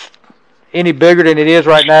gets any bigger than it is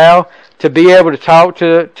right now, to be able to talk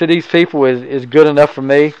to these people is good enough for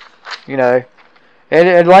me.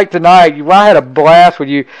 And like tonight, I had a blast with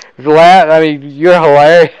you. I mean, you're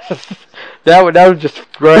hilarious. that was just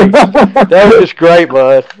great. That was just great,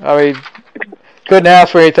 bud. I mean, couldn't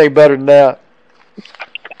ask for anything better than that.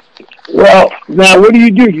 Well, now what do?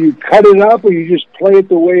 You cut it up, or you just play it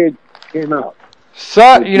the way it came out? So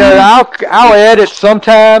I'll edit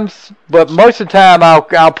sometimes, but most of the time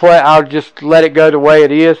I'll just let it go the way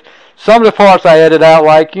it is. Some of the parts I edit out,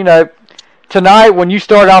 like tonight when you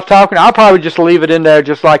start off talking, I'll probably just leave it in there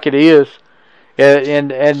just like it is,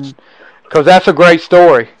 and because that's a great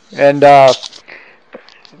story. And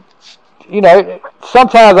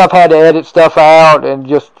sometimes I've had to edit stuff out and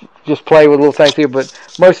just play with little things here, but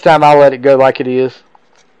most of the time I'll let it go like it is.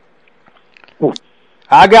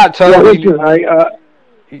 I got told,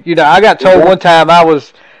 I got told one time I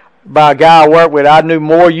was, by a guy I worked with, I knew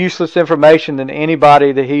more useless information than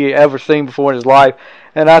anybody that he had ever seen before in his life.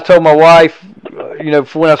 And I told my wife,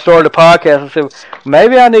 when I started the podcast, I said,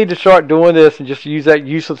 maybe I need to start doing this and just use that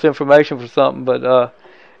useless information for something. But,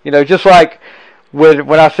 just like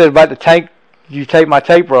when I said about the tape, you tape my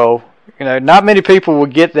tape roll, not many people will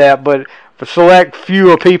get that, but for select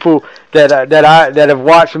few of people that have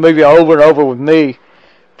watched the movie over and over with me.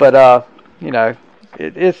 But,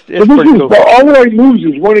 it's pretty cool. All Right Moves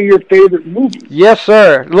is one of your favorite movies. Yes,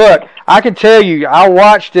 sir. Look, I can tell you, I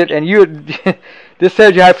watched it, and this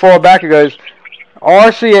tells you how far back it goes.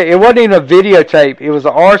 RCA. It wasn't even a videotape. It was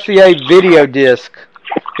an RCA video disc.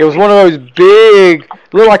 It was one of those big,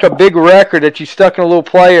 looked like a big record that you stuck in a little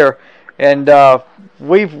player, and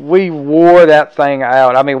we wore that thing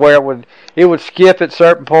out. I mean, where it would skip at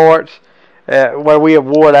certain parts, where we had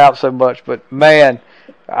wore it out so much. But man,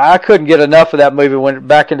 I couldn't get enough of that movie when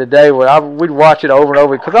back in the day when we'd watch it over and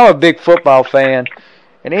over because I'm a big football fan,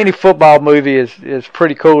 and any football movie is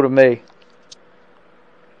pretty cool to me.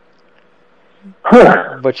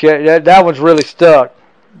 But yeah, that one's really stuck.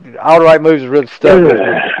 All the right moves really stuck.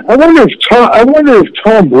 I wonder if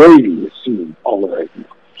Tom Brady has seen all the right moves.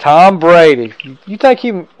 Tom Brady. You think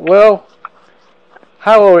he? Well,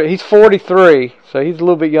 how old? He's 43, so he's a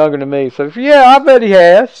little bit younger than me. So yeah, I bet he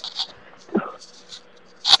has.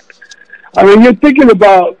 I mean, you're thinking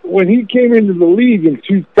about when he came into the league in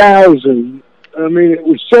 2000. I mean, it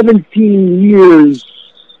was 17 years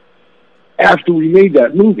after we made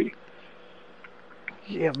that movie.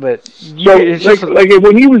 Yeah, but so like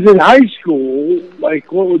when he was in high school,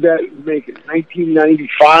 like what would that make it?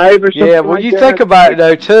 1995 or something? Yeah, well, like you that? think about it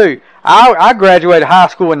though too. I graduated high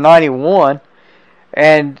school in '91,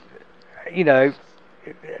 and you know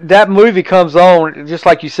that movie comes on just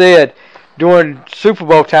like you said during Super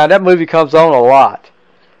Bowl time. That movie comes on a lot,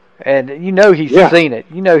 and you know he's seen it.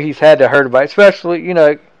 You know he's had to heard about it. Especially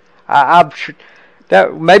I'm sure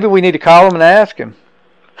that maybe we need to call him and ask him.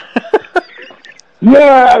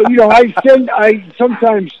 Yeah, I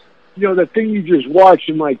sometimes, the thing you just watch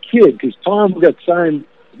in my kid, because Tom got signed,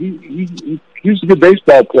 he was a good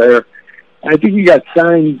baseball player, and I think he got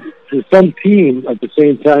signed to some team at the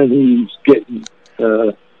same time he was getting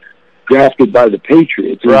drafted by the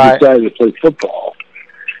Patriots, and he decided to play football.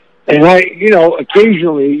 And I,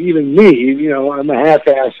 occasionally, even me, I'm a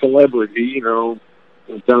half-ass celebrity, I've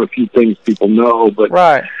done a few things people know, but...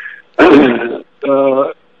 Right.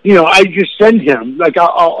 I just send him, like,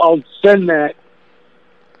 I'll send that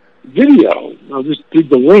video. I'll just dig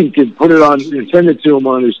the link and put it on and send it to him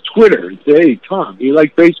on his Twitter and say, hey, Tom, you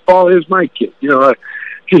like baseball? Here's my kid. But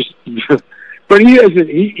he doesn't,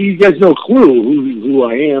 he has no clue who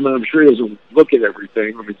I am, and I'm sure he doesn't look at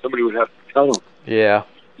everything. I mean, somebody would have to tell him. Yeah.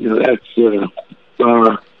 That's,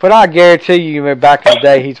 but I guarantee you, back in the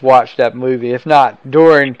day, he's watched that movie, if not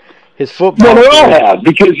during his football. No, they all have,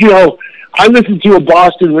 because, I listened to a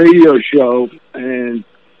Boston radio show, and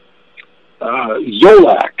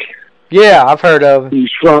Zolak. Yeah, I've heard of him. He's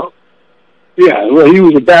from... Yeah, well, he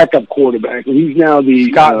was a backup quarterback, and he's now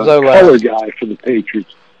the color guy for the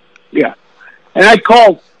Patriots. Yeah. And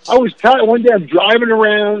one day I'm driving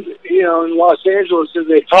around, in Los Angeles, and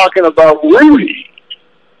they're talking about Rudy.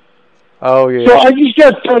 Oh, yeah. So I just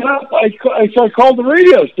got set up. So I called the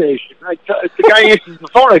radio station. The guy answers the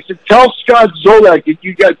phone. I said, tell Scott Zolak that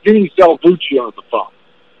you got Vinny Salvucci on the phone.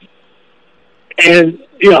 And,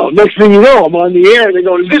 next thing you know, I'm on the air, and they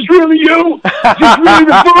go, is this really you? Is this really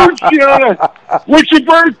the Booch? What's your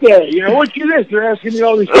birthday? What's your this? They're asking me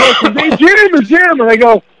all these questions. It's him. And I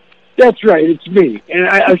go, that's right, it's me. And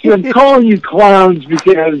I said, I'm calling you clowns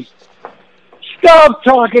because... Stop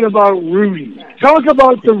talking about Rudy. Talk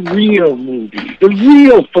about the real movie, the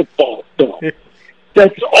real football film.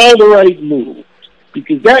 That's all the right moves.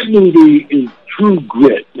 Because that movie is true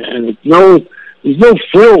grit, man. There's no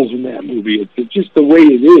frills in that movie. It's just the way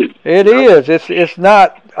it is. It is. It's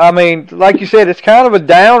not, I mean, like you said, it's kind of a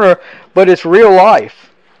downer, but it's real life.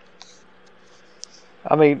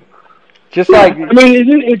 I mean, just like... I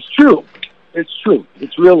mean, it's true. It's true.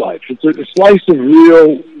 It's real life. It's a slice of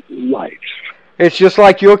real life. It's just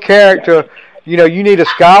like your character, you need a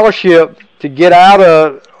scholarship to get out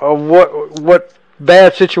of what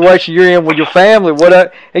bad situation you're in with your family.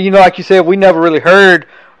 And like you said, we never really heard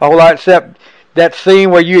a whole lot except that scene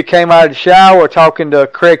where you came out of the shower talking to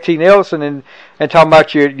Craig T. Nelson and talking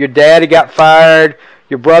about your daddy got fired,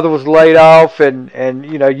 your brother was laid off, and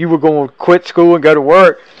you were going to quit school and go to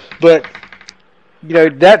work. But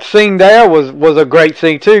that scene there was a great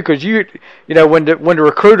scene too, because when the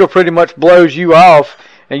recruiter pretty much blows you off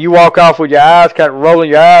and you walk off with your eyes kind of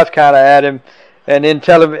rolling your eyes kind of at him, and then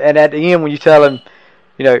tell him, and at the end when you tell him,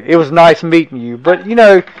 it was nice meeting you. But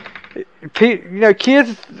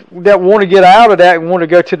kids that want to get out of that and want to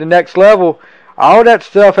go to the next level, all that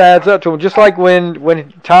stuff adds up to them. Just like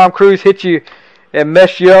when Tom Cruise hit you and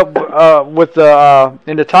messed you up with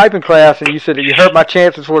in the typing class, and you said that you hurt my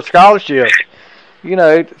chances for a scholarship. Wow,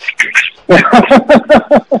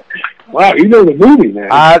 you know the movie, man.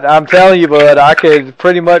 I'm telling you, bud, I could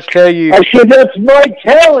pretty much tell you. I said, that's my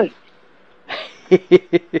talent. Hey,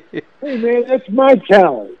 man, that's my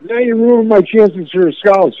talent. Now you ruined my chances for a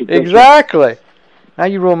scholarship. Exactly. Now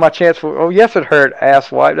you ruined my chance for... Oh, yes, it hurt,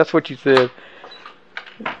 asswipe. That's what you said.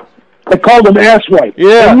 I called him asswipe.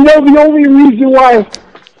 Yeah. And you know the only reason why?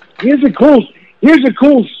 Here's a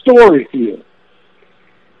cool story for you.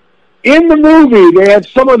 In the movie, they had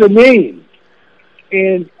some of the names,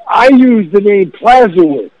 and I used the name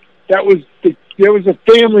Plazowitz. There was a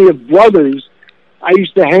family of brothers I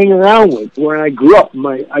used to hang around with when I grew up.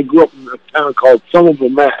 I grew up in a town called Somerville,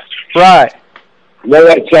 Mass. Right.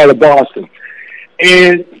 Right outside of Boston.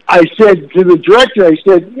 And I said to the director, I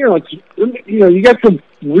said, you got some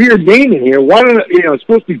weird name in here. Why don't it's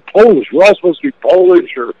supposed to be Polish. We're all supposed to be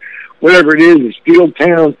Polish or whatever it is. It's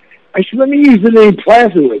Steeltown. I said, let me use the name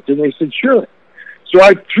Plazowitz. And they said, sure. So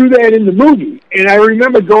I threw that in the movie. And I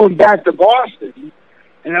remember going back to Boston,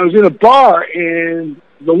 and I was in a bar, and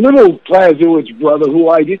the little Plazowitz brother, who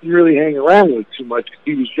I didn't really hang around with too much because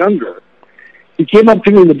he was younger, he came up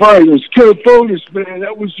to me in the bar. He goes, Carafotes, man,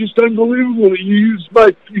 that was just unbelievable that you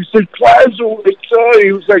said Plazowitz.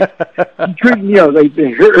 He was like,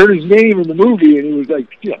 they heard his name in the movie, and he was like,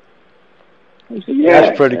 yeah. I said, yeah.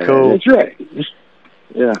 That's pretty cool. That's right.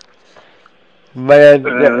 Yeah. Man,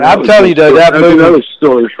 I'm telling you, though, that movie. Another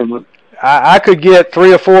story from it. I could get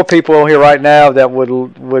 3 or 4 people on here right now that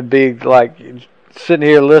would be like sitting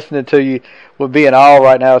here listening to you would be in awe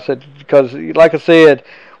right now. Because, like I said,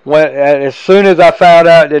 as soon as I found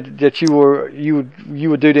out that you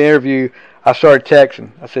would do the interview, I started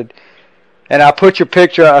texting. I said, and I put your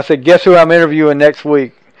picture. I said, guess who I'm interviewing next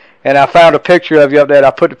week? And I found a picture of you up there. And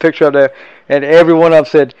I put the picture up there, and every one of them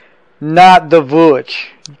said, not the Vooch,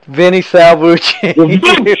 Vinny Salvucci. The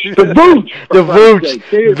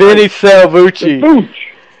Vooch. Vinny Salvucci. The Vooch.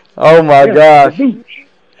 Oh my gosh. The Vooch.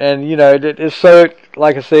 And it's so,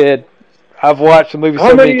 like I said, I've watched the movie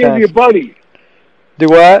so many times. How many of your buddies? Do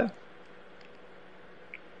what?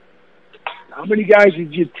 How many guys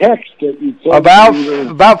did you text that you told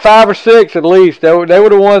about 5 or 6 at least. They were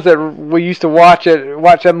the ones that we used to watch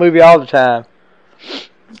that movie all the time.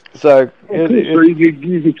 So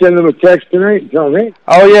you could send them a text tonight and tell them, hey.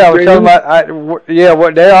 Oh yeah, I was telling them.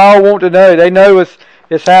 What they all want to know. They know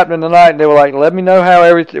it's happening tonight, and they were like, "Let me know how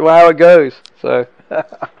it goes." So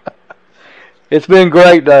it's been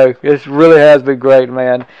great, though. It really has been great,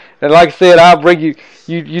 man. And like I said, I'll bring you.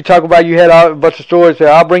 You talk about you had a bunch of stories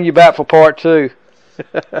there. I'll bring you back for part 2.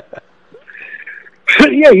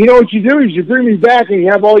 Yeah, you know what you do is you bring me back and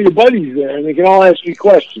you have all your buddies there, and they can all ask me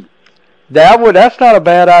questions. That's not a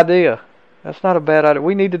bad idea. That's not a bad idea.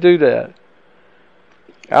 We need to do that.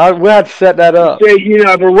 We'll have to set that up. Say, you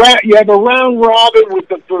have a round robin with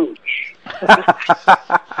the Vooch.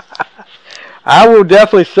 I will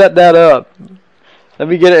definitely set that up. Let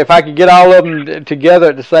me get it. If I can get all of them together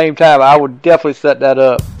at the same time, I would definitely set that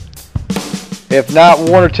up. If not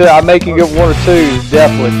 1 or 2, I may can get 1 or 2,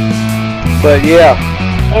 definitely. But yeah.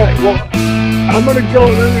 All right. Well, I'm gonna go.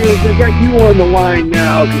 I got you on the line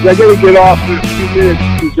now because I gotta get off in a few minutes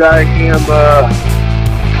because I am